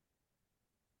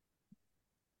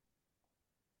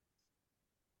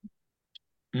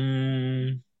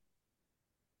mm,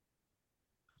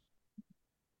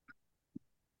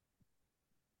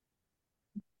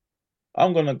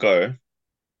 I'm gonna go.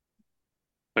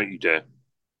 Don't you dare.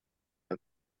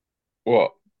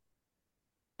 What?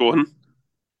 Go on.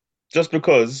 Just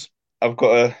because I've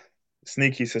got a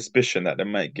sneaky suspicion that they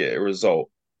might get a result.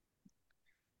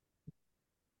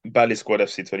 Bally Squad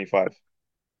FC 25.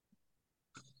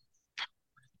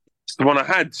 It's the one I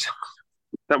had.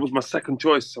 That was my second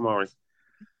choice, Samari.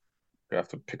 We have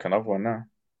to pick another one now.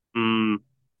 Mm,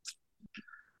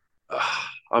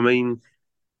 I mean,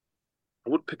 I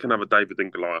would pick another David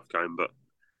and Goliath game, but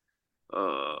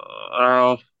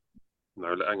no.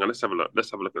 Hang on. Let's have a look.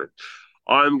 Let's have a look at it.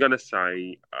 I'm gonna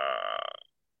say,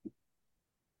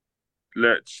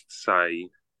 let's say,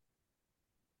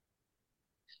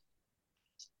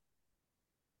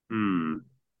 hmm,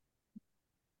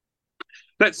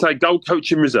 let's say Gold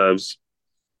Coaching Reserves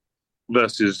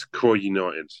versus Croy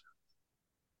United.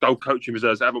 Gold Coaching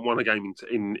Reserves haven't won a game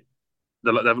in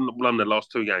they haven't won their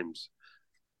last two games,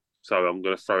 so I'm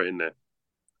gonna throw it in there.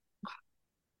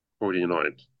 Croy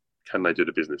United, can they do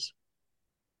the business?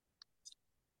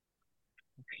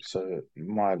 So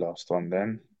my last one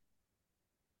then.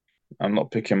 I'm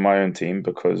not picking my own team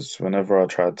because whenever I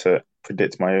try to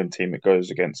predict my own team, it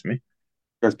goes against me.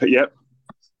 Let's put yep.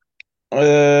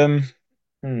 Um,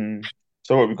 hmm.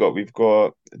 So what we've got? We've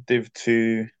got Div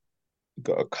 2, we've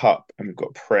got a Cup, and we've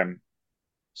got Prem.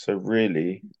 So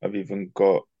really, I've even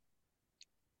got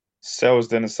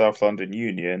Selsden and South London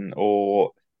Union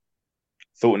or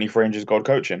Thornton Rangers Gold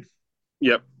Coaching.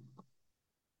 Yep.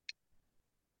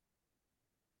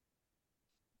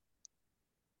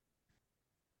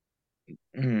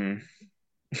 Hmm.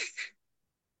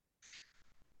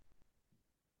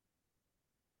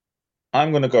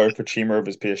 I'm gonna go for Chima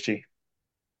Rovers PSG.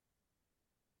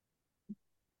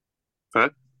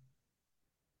 Fair.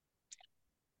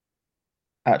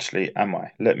 Actually, am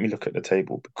I? Let me look at the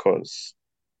table because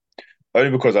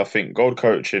only because I think Gold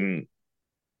Coaching.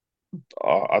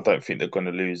 I don't think they're going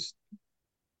to lose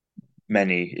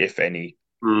many, if any,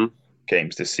 Mm.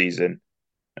 games this season.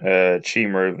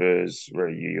 Team Rovers, where are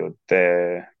you? You're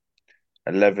there.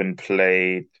 11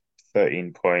 played,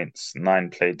 13 points. 9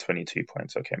 played, 22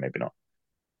 points. Okay, maybe not.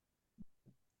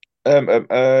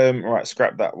 Right,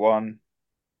 scrap that one.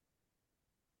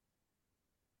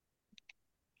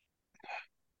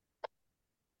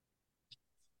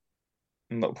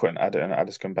 I'm not putting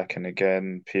Addiscombe back in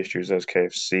again. PSG Reserves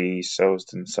KFC,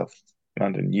 Selsden, South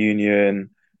London Union.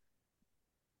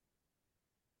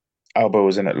 Alba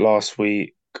was in it last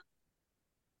week.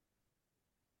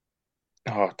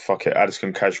 Oh, fuck it.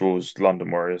 Addiscombe Casuals,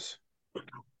 London Warriors.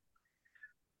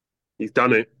 He's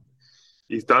done it.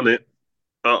 He's done it.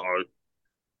 Uh oh.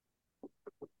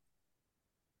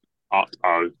 Uh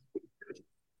oh.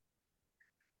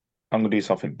 I'm gonna do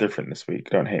something different this week.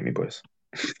 Don't hate me, boys.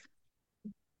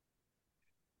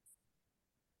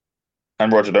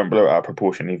 And Roger, don't blow it out of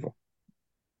proportion either.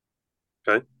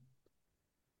 Okay.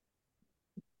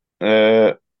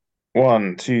 Uh,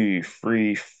 one, two,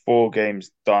 three, 4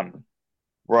 games done.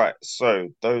 Right, so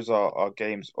those are our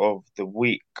games of the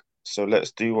week. So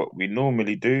let's do what we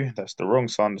normally do. That's the wrong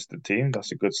Sanderson team.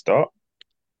 That's a good start.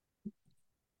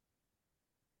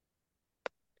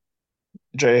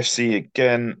 JFC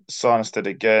again, Sanderson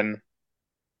again.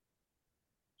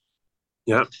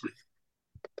 Yeah.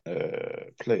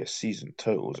 Player season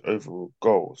totals, overall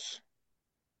goals.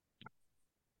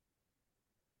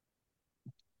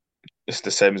 It's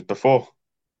the same as before.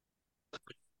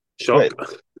 Shock. Wait,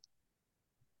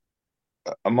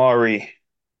 Amari,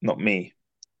 not me.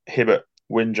 Hibbert,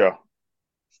 Winger,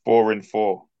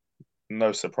 4-4.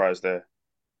 No surprise there.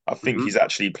 I think Hmm. he's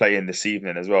actually playing this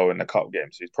evening as well in the cup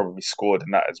game, so he's probably scored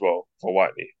in that as well for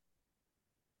Whiteley.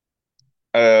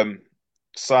 Um,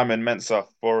 Simon Mensah,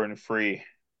 4-3.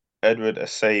 Edward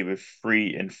Asay with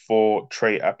 3-4.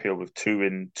 Trey Appiah with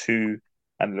 2-2.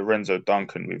 And Lorenzo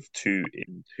Duncan with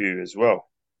 2-2 as well.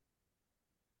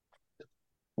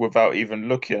 without even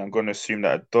looking, I'm going to assume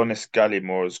that Adonis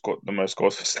Gallimore has got the most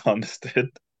goals for Sanderstead.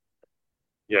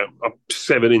 Yeah,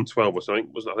 7 in 12 or something,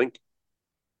 wasn't it, I think?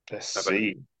 Let's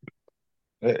see.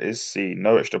 Let us see.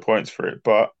 No extra points for it,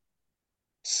 but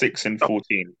 6 in Oh,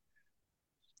 14.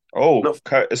 Oh, no,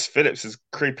 Curtis Phillips is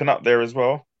creeping up there as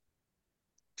well.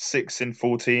 6 in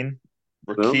 14.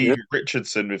 well, yeah, Raheem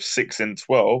Richardson with 6 in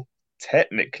 12.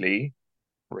 Technically,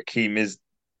 Raheem is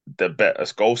the better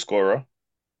goal scorer.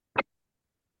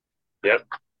 yeah.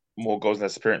 More goals and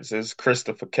less appearances.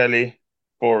 Christopher Kelly,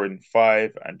 4 in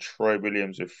 5. And Troy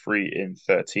Williams with 3 in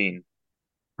 13.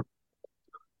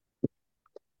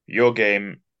 Your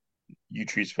game, you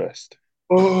choose first.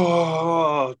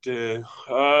 Oh dear.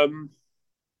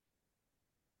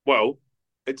 Well,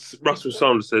 it's Russell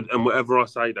Sanderson, and whatever I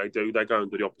say they do, they go and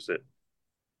do the opposite.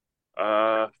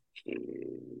 Uh, I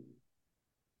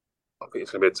think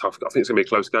it's going to be a tough. I think it's going to be a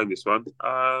close game. This one.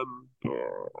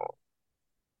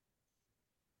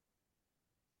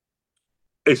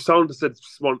 If Sanderson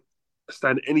want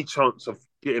stand any chance of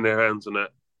getting their hands on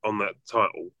that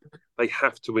title, they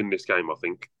have to win this game. I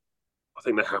think. I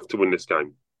think they have to win this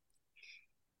game.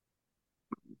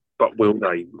 But will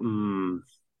they?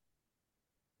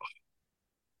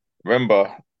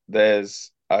 Remember, I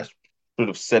should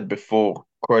have said before,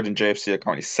 Croydon JFC are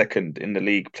currently second in the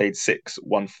league, played 6,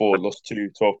 won 4, lost 2,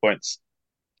 12 points.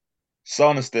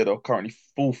 Sanderstead are currently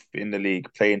fourth in the league,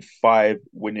 playing 5,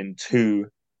 winning 2,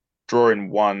 drawing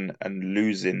 1, and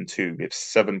losing 2 with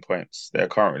 7 points. They're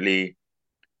currently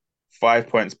 5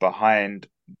 points behind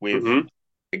with Mm-hmm.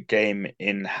 a game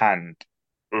in hand.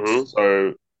 Mm-hmm.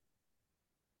 So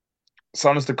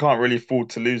Sanderstead can't really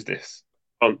afford to lose this.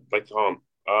 They can't.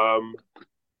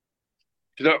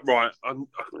 You know, right?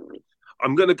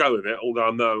 I'm going to go with it. Although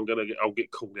I know I'll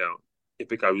get called out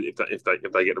if it goes if they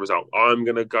get the result. I'm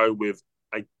going to go with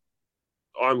a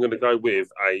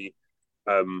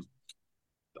um.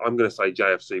 I'm going to say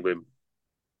JFC win,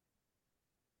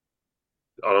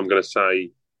 and I'm going to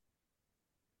say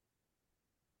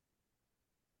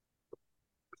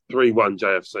 3-1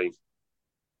 JFC.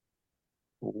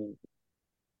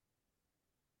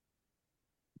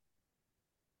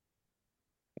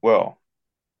 Well,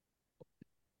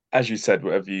 as you said,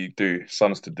 whatever you do,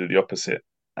 Sanderstead do the opposite.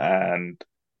 And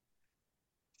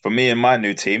for me and my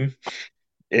new team,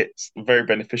 it's very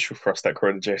beneficial for us that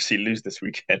Croydon JFC lose this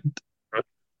weekend.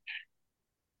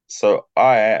 So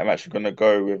I am actually going to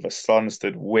go with a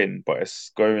Sanderstead win, but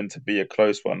it's going to be a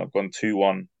close one. I've gone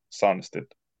 2-1 Sanderstead.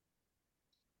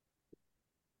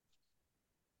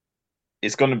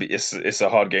 It's going to be it's a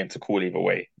hard game to call either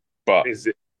way, but Is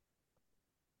it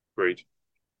agreed?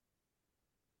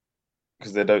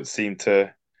 because they don't seem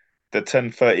to the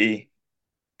 10:30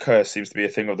 curse seems to be a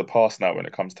thing of the past now when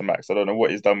it comes to Max. I don't know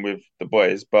what he's done with the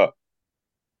boys, but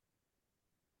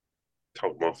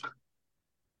Told them off.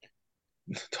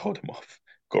 told him off,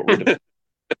 got rid of him,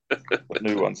 put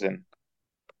new ones in.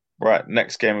 Right,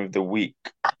 next game of the week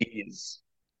is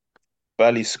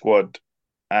Bally Squad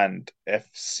and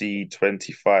FC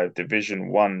 25 Division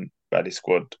 1 Bally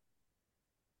Squad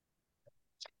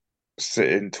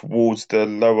sitting towards the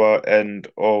lower end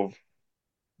of,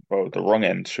 well, the wrong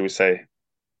end, shall we say,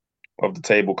 of the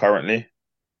table currently.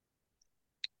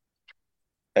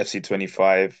 FC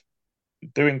 25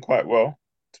 doing quite well,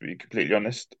 to be completely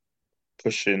honest,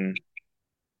 pushing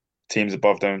teams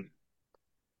above them.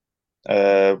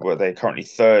 Were they currently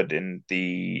third in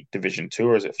the Division 2,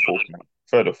 or is it fourth now?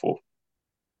 Third or fourth?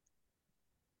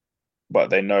 But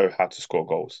they know how to score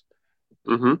goals.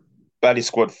 Mm-hmm. Bally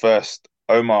Squad first.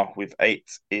 Omar with 8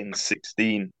 in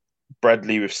 16.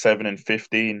 Bradley with 7 in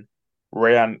 15.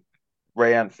 Ray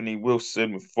Anthony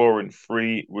Wilson with 4 in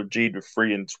 3. Rajid with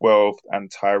 3 in 12. And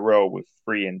Tyrell with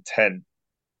 3 in 10.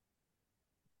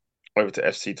 Over to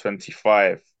FC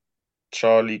 25.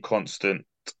 Charlie Constant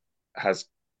has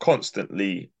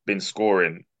constantly been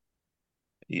scoring.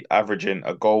 He's averaging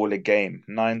a goal a game.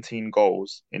 19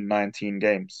 goals in 19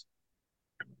 games.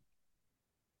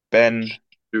 Ben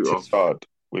Shoot off. Tizard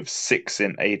with 6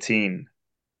 in 18.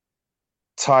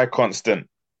 Ty Constant,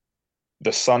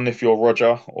 the son if you're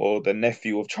Roger, or the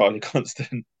nephew of Charlie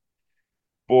Constant,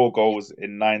 4 goals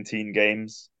in 19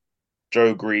 games.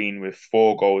 Joe Green with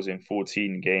 4 goals in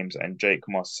 14 games, and Jake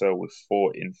Marcel with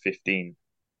 4 in 15.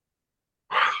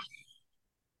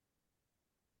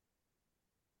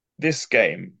 This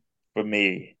game, for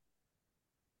me,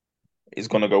 is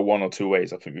going to go one or two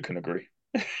ways. I think we can agree.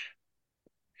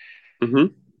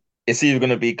 Mm-hmm. It's either going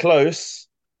to be close,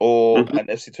 or Mm-hmm. an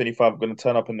FC 25 are going to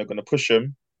turn up and they're going to push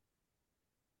them,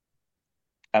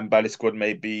 and Bally Squad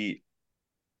may be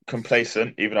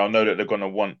complacent, even though I know that they're going to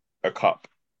want a cup.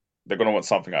 they're going to want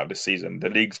something out of this season. The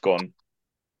league's gone.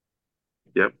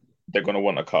 Yep. They're going to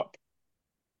want a cup.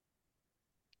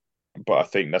 But I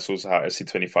think that's also how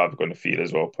SC25 are going to feel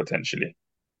as well, potentially.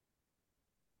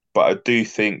 But I do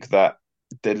think that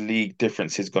the league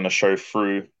difference is going to show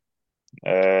through.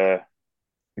 I'm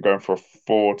going for a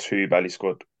 4-2 Bally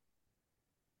squad.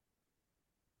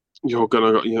 You're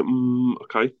gonna go, yeah,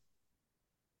 okay.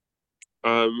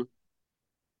 I'm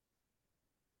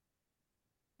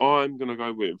gonna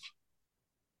go with.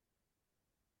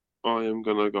 I am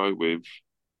gonna go with.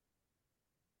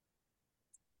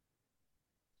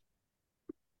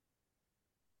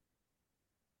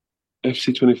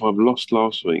 FC25 lost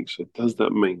last week, so does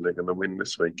that mean they're gonna win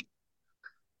this week?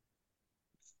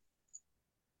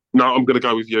 No, I'm gonna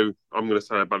go with you. I'm gonna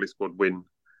say a Bally squad win,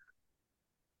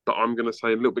 but I'm gonna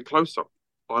say a little bit closer.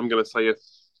 I'm gonna say a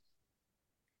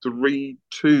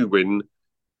 3-2 win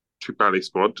to Bally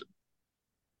squad,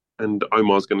 and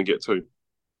Omar's gonna get two.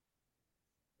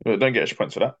 Well, don't get extra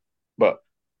points for that. But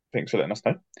thanks for letting us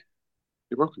know.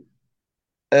 You're welcome.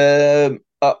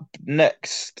 Up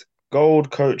next, gold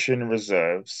coaching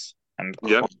reserves and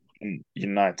Yeah.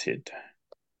 United.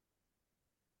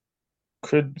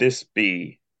 Could this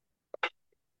be?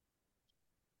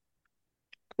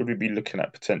 Could we be looking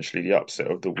at potentially the upset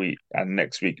of the week, and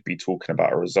next week be talking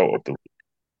about a result of the week?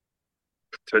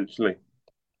 Potentially.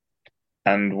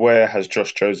 And where has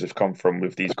Josh Joseph come from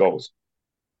with these goals?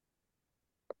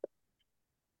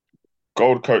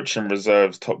 Gold coaching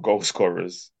reserves, top goal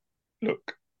scorers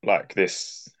look like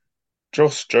this.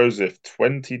 Josh Joseph,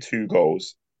 22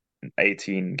 goals in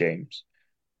 18 games.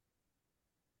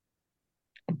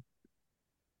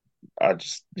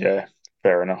 Yeah,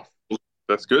 fair enough.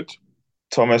 That's good.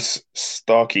 Thomas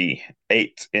Starkey,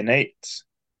 8 in 8.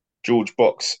 George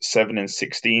Box, 7 in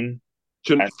 16.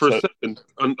 And For a second,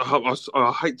 and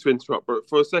I hate to interrupt, but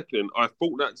for a second, I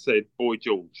thought that said Boy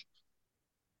George.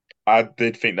 I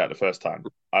did think that the first time.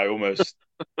 I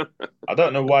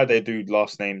don't know why they do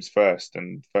last names first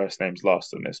and first names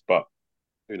last on this, but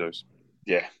Who knows?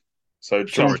 yeah. So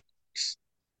Sorry. George,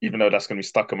 even though that's going to be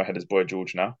stuck in my head as Boy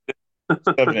George now,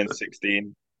 7 in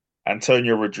 16.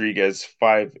 Antonio Rodriguez,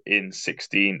 5 in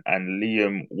 16. And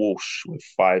Liam Walsh with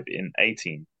 5 in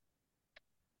 18.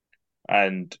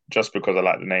 And just because I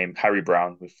like the name, Harry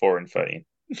Brown with 4 in 13.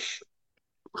 It's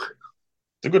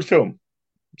a good film.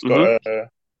 It's got,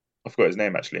 I forgot his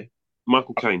name actually.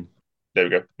 Michael Caine. There we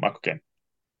go, Michael Caine.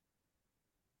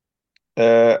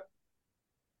 Uh,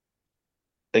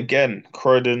 Again,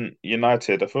 Croydon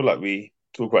United. I feel like we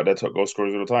talk about their top goal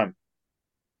scorers all the time.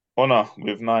 Honor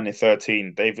with 9 in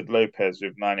 13. David Lopez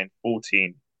with 9 in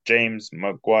 14. James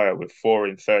Maguire with 4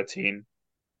 in 13.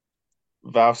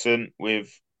 Valson with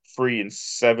 3 in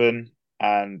 7.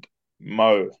 And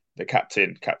Mo, the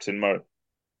Captain Mo,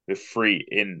 with 3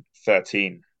 in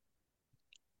 13.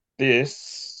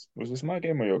 Was this my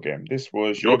game or your game? This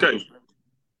was your Okay.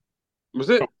 Was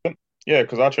it? Yeah,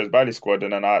 because I chose Bally squad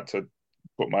and then I had to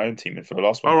put my own team in for the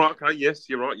last one. All right. Okay. Yes,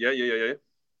 you're right. Yeah.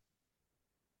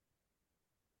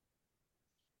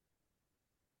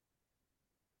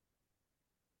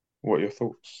 What are your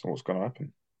thoughts? What's going to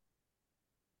happen?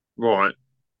 Right.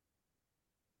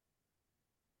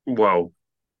 Well,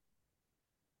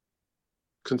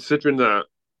 considering that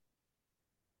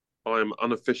I am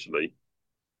unofficially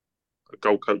a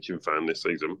goal coaching fan this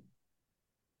season,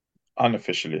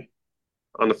 Unofficially.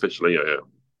 unofficially, yeah.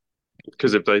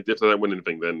 Because if they don't win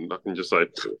anything, then I can just say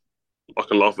I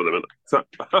can laugh at them. So,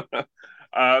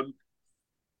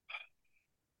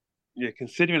 yeah,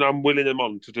 considering I'm willing them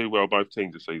on to do well both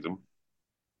teams this season,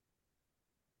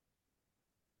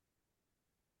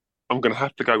 I'm going to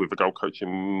have to go with a goal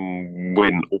coaching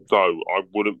win. Although I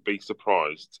wouldn't be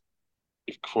surprised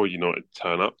if Croydon United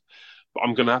turn up. But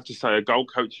I'm going to have to say a goal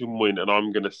coaching win, and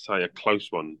I'm going to say a close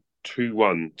one,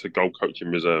 2-1 to goal coaching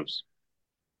reserves.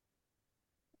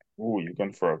 Oh, you've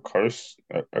gone for a close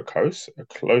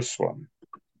one.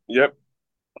 Yep,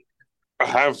 I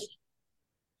have.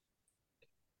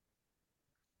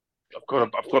 I've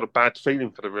got a bad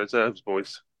feeling for the reserves,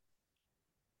 boys.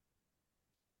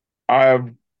 I have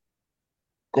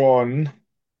gone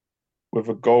with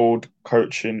a gold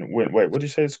coaching win. Wait, what did you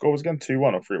say the score was again?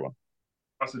 2-1 or 3-1?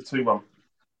 I said 2-1.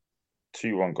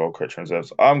 2-1 gold coaching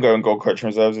reserves. I'm going gold coaching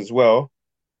reserves as well.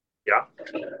 Yeah.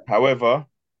 However,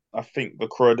 I think the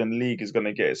Croydon League is going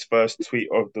to get its first tweet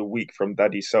of the week from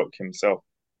Daddy Selk himself.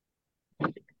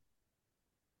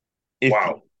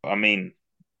 Wow.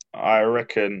 I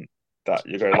reckon that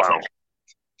you're going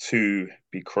to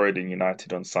be Croydon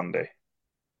United on Sunday.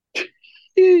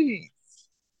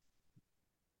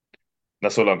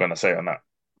 That's all I'm going to say on that.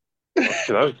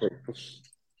 Okay.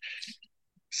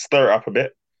 stir it up a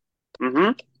bit.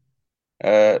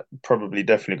 Mm-hmm. Probably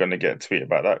definitely going to get a tweet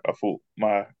about that. I thought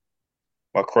my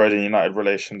Croydon United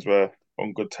relations were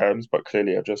on good terms, but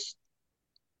clearly I just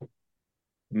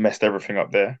messed everything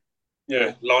up there.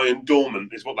 Yeah, lying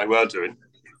dormant is what they were doing.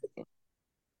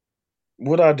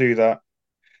 Would I do that?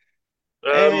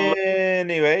 Um,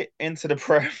 Anyway, into the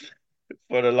Prem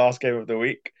for the last game of the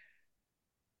week.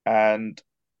 And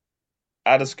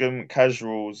Addiscombe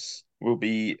Casuals will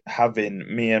be having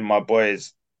me and my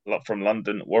boys from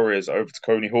London Warriors over to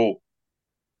Coney Hall.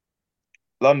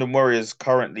 London Warriors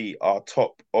currently are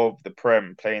top of the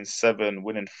Prem, playing 7,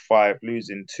 winning 5,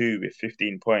 losing 2 with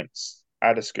 15 points.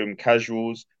 Addiscombe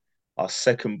Casuals are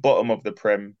second bottom of the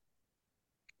Prem,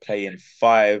 playing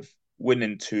 5,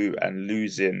 winning 2, and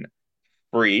losing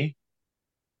 3.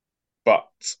 But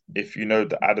if you know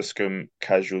the Addiscombe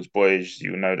Casuals boys,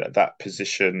 you know that that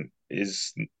position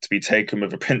is to be taken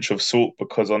with a pinch of salt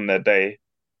because on their day,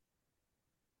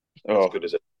 as oh good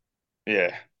as it.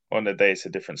 yeah, on their day it's a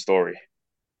different story.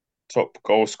 Top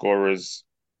goal scorers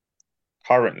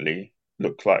currently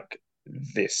look like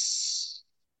this.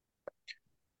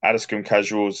 Addiscombe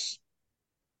Casuals,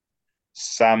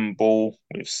 Sam Ball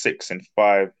with 6 and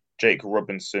 5, Jake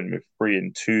Robinson with 3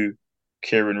 and 2,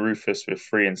 Kieran Rufus with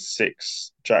 3 and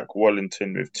 6, Jack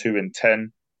Wallington with 2 and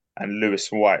 10, and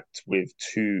Lewis White with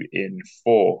 2 in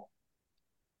 4.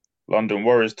 London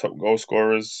Warriors top goal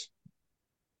scorers.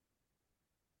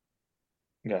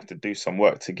 I'm gonna have to do some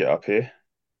work to get up here.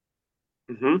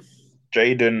 Mm-hmm.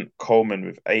 Jaden Coleman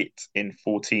with 8 in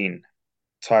 14,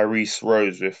 Tyrese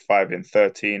Rose with 5 in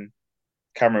 13,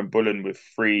 Cameron Bullen with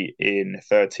 3 in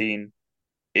 13,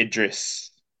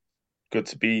 Idris, good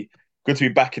to be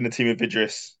back in the team with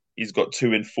Idris. He's got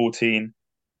 2 in 14,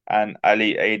 and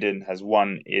Ali Aiden has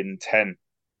 1 in 10.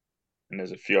 And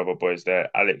there's a few other boys there.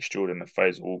 Alex Jordan and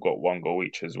Faisal all got 1 goal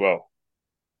each as well.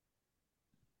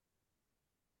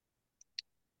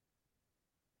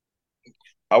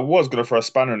 I was gonna throw a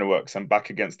spanner in the works and back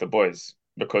against the boys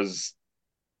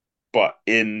but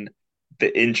in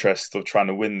the interest of trying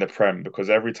to win the Prem, because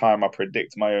every time I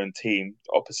predict my own team,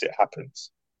 the opposite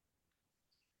happens.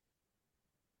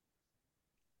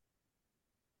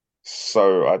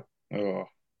 So oh.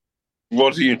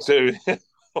 What do you do?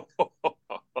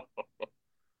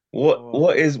 what Oh,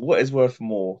 what is what is worth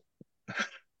more,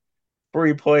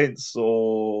 3 points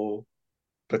or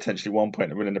potentially 1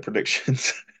 point of winning the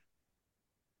predictions?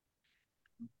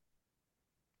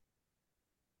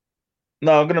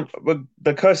 No,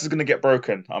 the curse is gonna get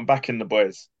broken. I'm backing the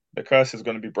boys. The curse is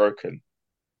gonna be broken.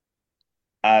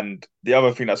 And the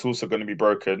other thing that's also going to be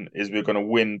broken is we're going to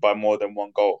win by more than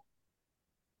 1 goal.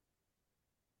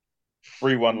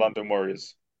 3-1 London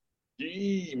Warriors.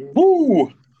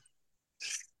 woo!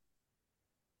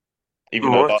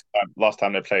 Even though Right. last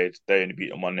time they played, they only beat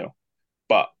them 1-0.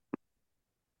 But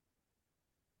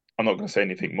I'm not going to say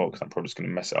anything more because I'm probably just going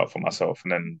to mess it up for myself.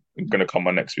 And then I'm going to come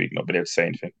on next week and not be able to say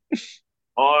anything.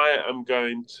 I am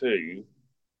going to.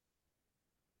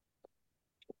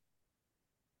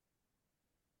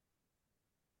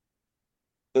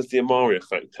 Does the Amari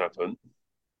effect happen?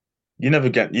 You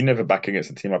never back against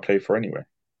the team I play for anyway.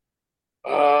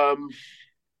 Um,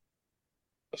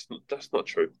 that's not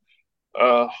true.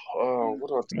 What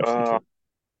do Definitely true.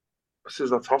 this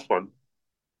is a tough one.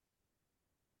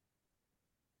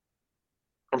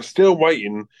 I'm still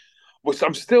waiting.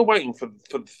 I'm still waiting for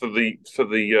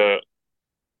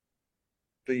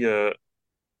the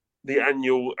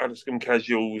annual Addiscombe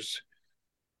Casuals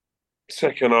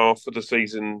second half of the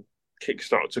season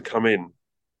kickstart to come in.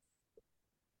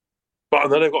 But I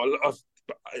know they've got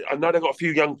I know they've got a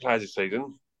few young players this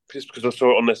season, just because I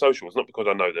saw it on their socials, not because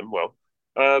I know them well.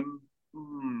 Um,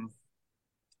 do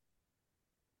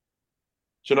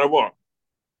you know what?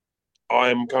 I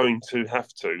am going to have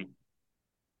to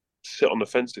sit on the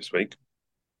fence this week.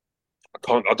 I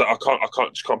can't.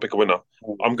 Just can't pick a winner.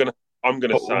 I'm gonna. I'm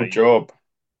gonna Total say. job.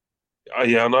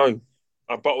 Yeah, I know.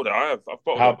 I bottled it. I have. I've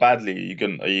bottled How it. badly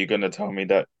are you gonna tell me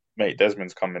that mate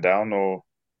Desmond's coming down, or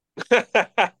That's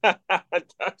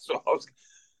what I was.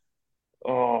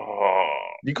 Oh,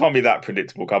 you can't be that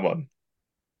predictable? Come on,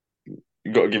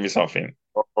 you got to give me something.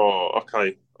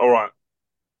 okay. All right.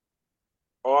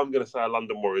 I'm going to say a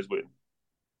London Warriors win.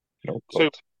 Oh Two.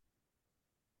 God,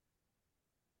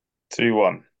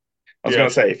 2-1. I was Yeah. gonna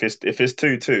say if it's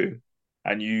 2-2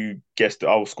 and you guess that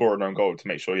I'll score an own goal to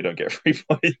make sure you don't get 3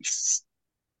 points.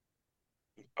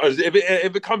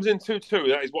 If it comes in 2-2,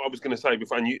 that is what I was going to say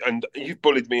before, and you've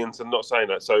bullied me into not saying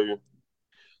that, so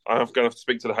I'm going to have to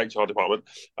speak to the HR department.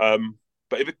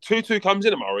 But if it 2-2 comes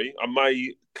in, Murray, I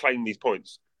may claim these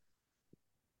points.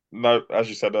 No, as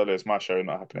you said earlier, it's my show,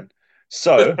 not happening.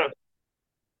 So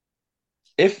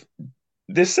if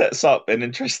this sets up an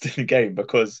interesting game,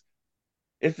 because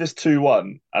if it's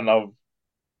 2-1 and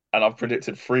I've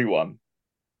predicted 3-1,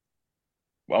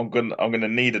 well, I'm gonna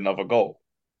need another goal.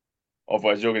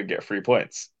 Otherwise, you're gonna get 3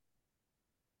 points.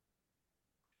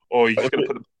 Or you're But just going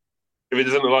to put if it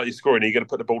doesn't look like you're scoring, you're going to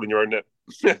put the ball in your own net.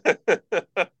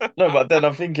 no, but then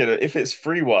I'm thinking if it's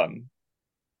 3-1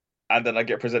 and then I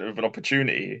get presented with an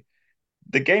opportunity,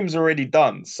 the game's already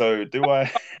done. So do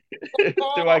I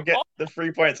do I get the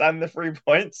 3 points and the 3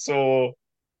 points, or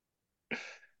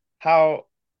how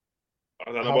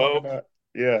I don't know. how am I Well, gonna?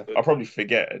 Yeah, I'll probably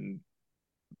forget and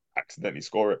accidentally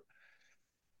score it.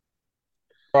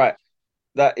 Right,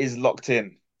 that is locked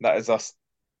in. That is us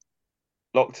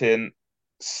locked in.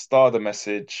 Star the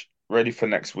message, ready for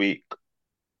next week.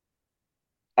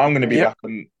 I'm going to be yep, back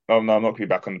on. Oh no, I'm not going to be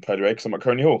back on the Purley because I'm at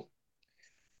Coney Hall.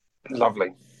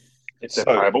 lovely. If they're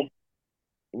So, payable,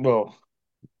 well,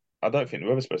 I don't think the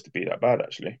weather's supposed to be that bad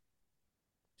actually.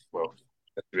 well,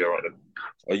 that'll be all right then.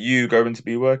 Are you going to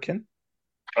be working?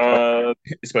 Oh, Uh,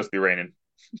 it's supposed to be raining.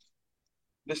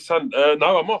 this Sun.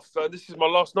 No, I'm off. This is my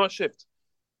last night shift,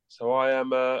 so I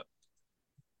am.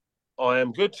 I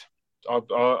am good.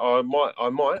 I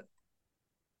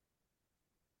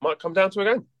might come down to a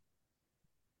game.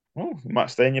 Oh, you might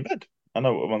stay in your bed. I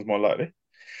know what one's more likely.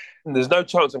 And there's no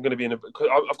chance I'm going to be in a. Cause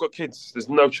I've got kids. There's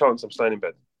no chance I'm staying in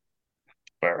bed.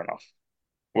 Fair enough.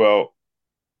 Well,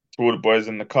 to all the boys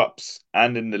in the cups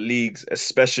and in the leagues,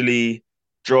 especially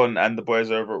John and the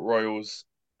boys over at Royals,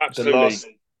 the Absolutely. last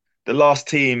the last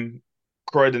team,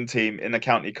 Croydon team in the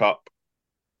county cup,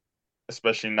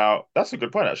 especially now. That's a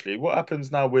good point actually. What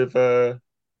happens now with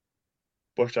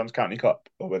Bush Jam's County Cup?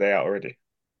 Or were they out already?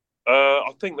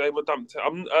 I think they were dumped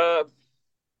out.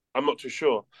 I'm not too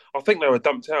sure. I think they were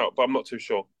dumped out, but I'm not too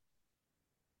sure.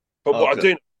 But what I Okay. do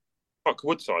know, fuck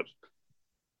Woodside.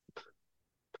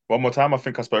 One more time. I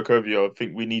think I spoke over you. I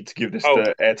think we need to give this Oh,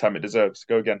 the airtime it deserves.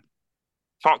 Go again.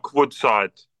 fuck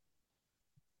Woodside.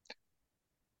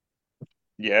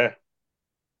 Yeah.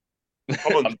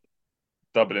 Come on. I'm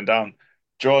doubling down.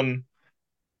 John,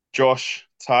 Josh,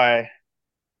 Ty,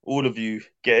 all of you,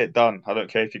 get it done. I don't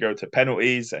care if you go to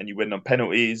penalties and you win on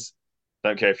penalties.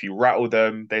 Don't care if you rattle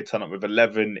them, they turn up with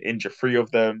 11, injure three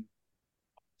of them.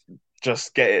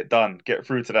 Just get it done. Get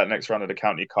through to that next round of the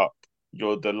County Cup.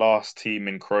 You're the last team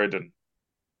in Croydon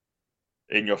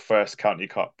in your first County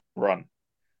Cup run.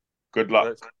 Good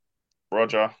luck,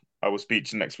 Roger. I will speak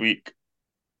to you next week.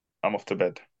 I'm off to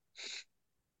bed.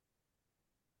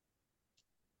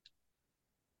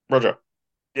 Roger,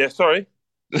 Yeah, sorry.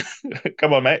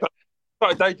 come on, mate.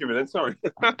 Started daydreaming then, sorry.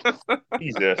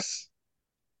 Jesus.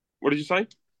 What did you say?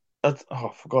 Oh,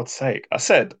 for God's sake. I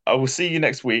said, I will see you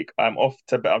next week. I'm off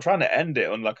to bed. I'm trying to end it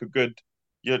on like a good.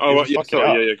 You're Oh, right, just yeah, fucking it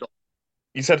sorry. up. Yeah,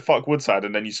 You said fuck Woodside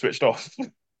and then you switched off.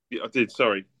 yeah, I did.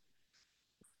 Sorry.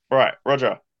 Right,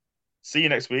 Roger. See you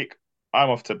next week. I'm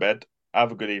off to bed.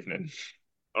 Have a good evening.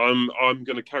 I'm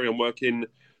going to carry on working.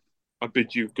 I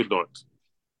bid you good night.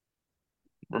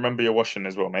 Remember your washing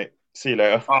as well, mate. See you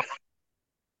later. Ah,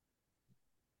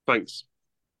 thanks.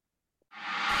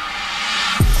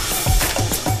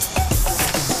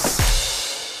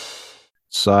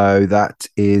 So that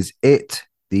is it,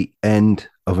 the end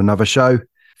of another show.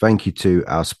 Thank you to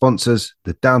our sponsors,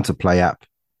 the Down to Play app,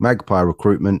 Magpie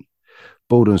Recruitment,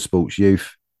 Borden Sports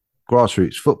Youth,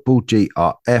 Grassroots Football,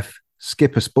 GRF,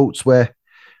 Skipper Sportswear,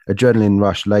 Adrenaline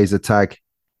Rush Laser Tag,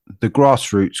 the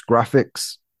Grassroots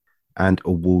Graphics, and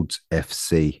Awards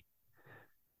FC.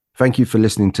 Thank you for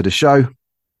listening to the show,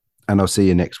 and I'll see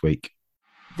you next week.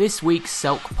 This week's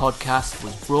Selk podcast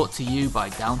was brought to you by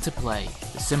Down to Play,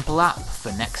 the simple app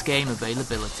for next game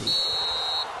availability.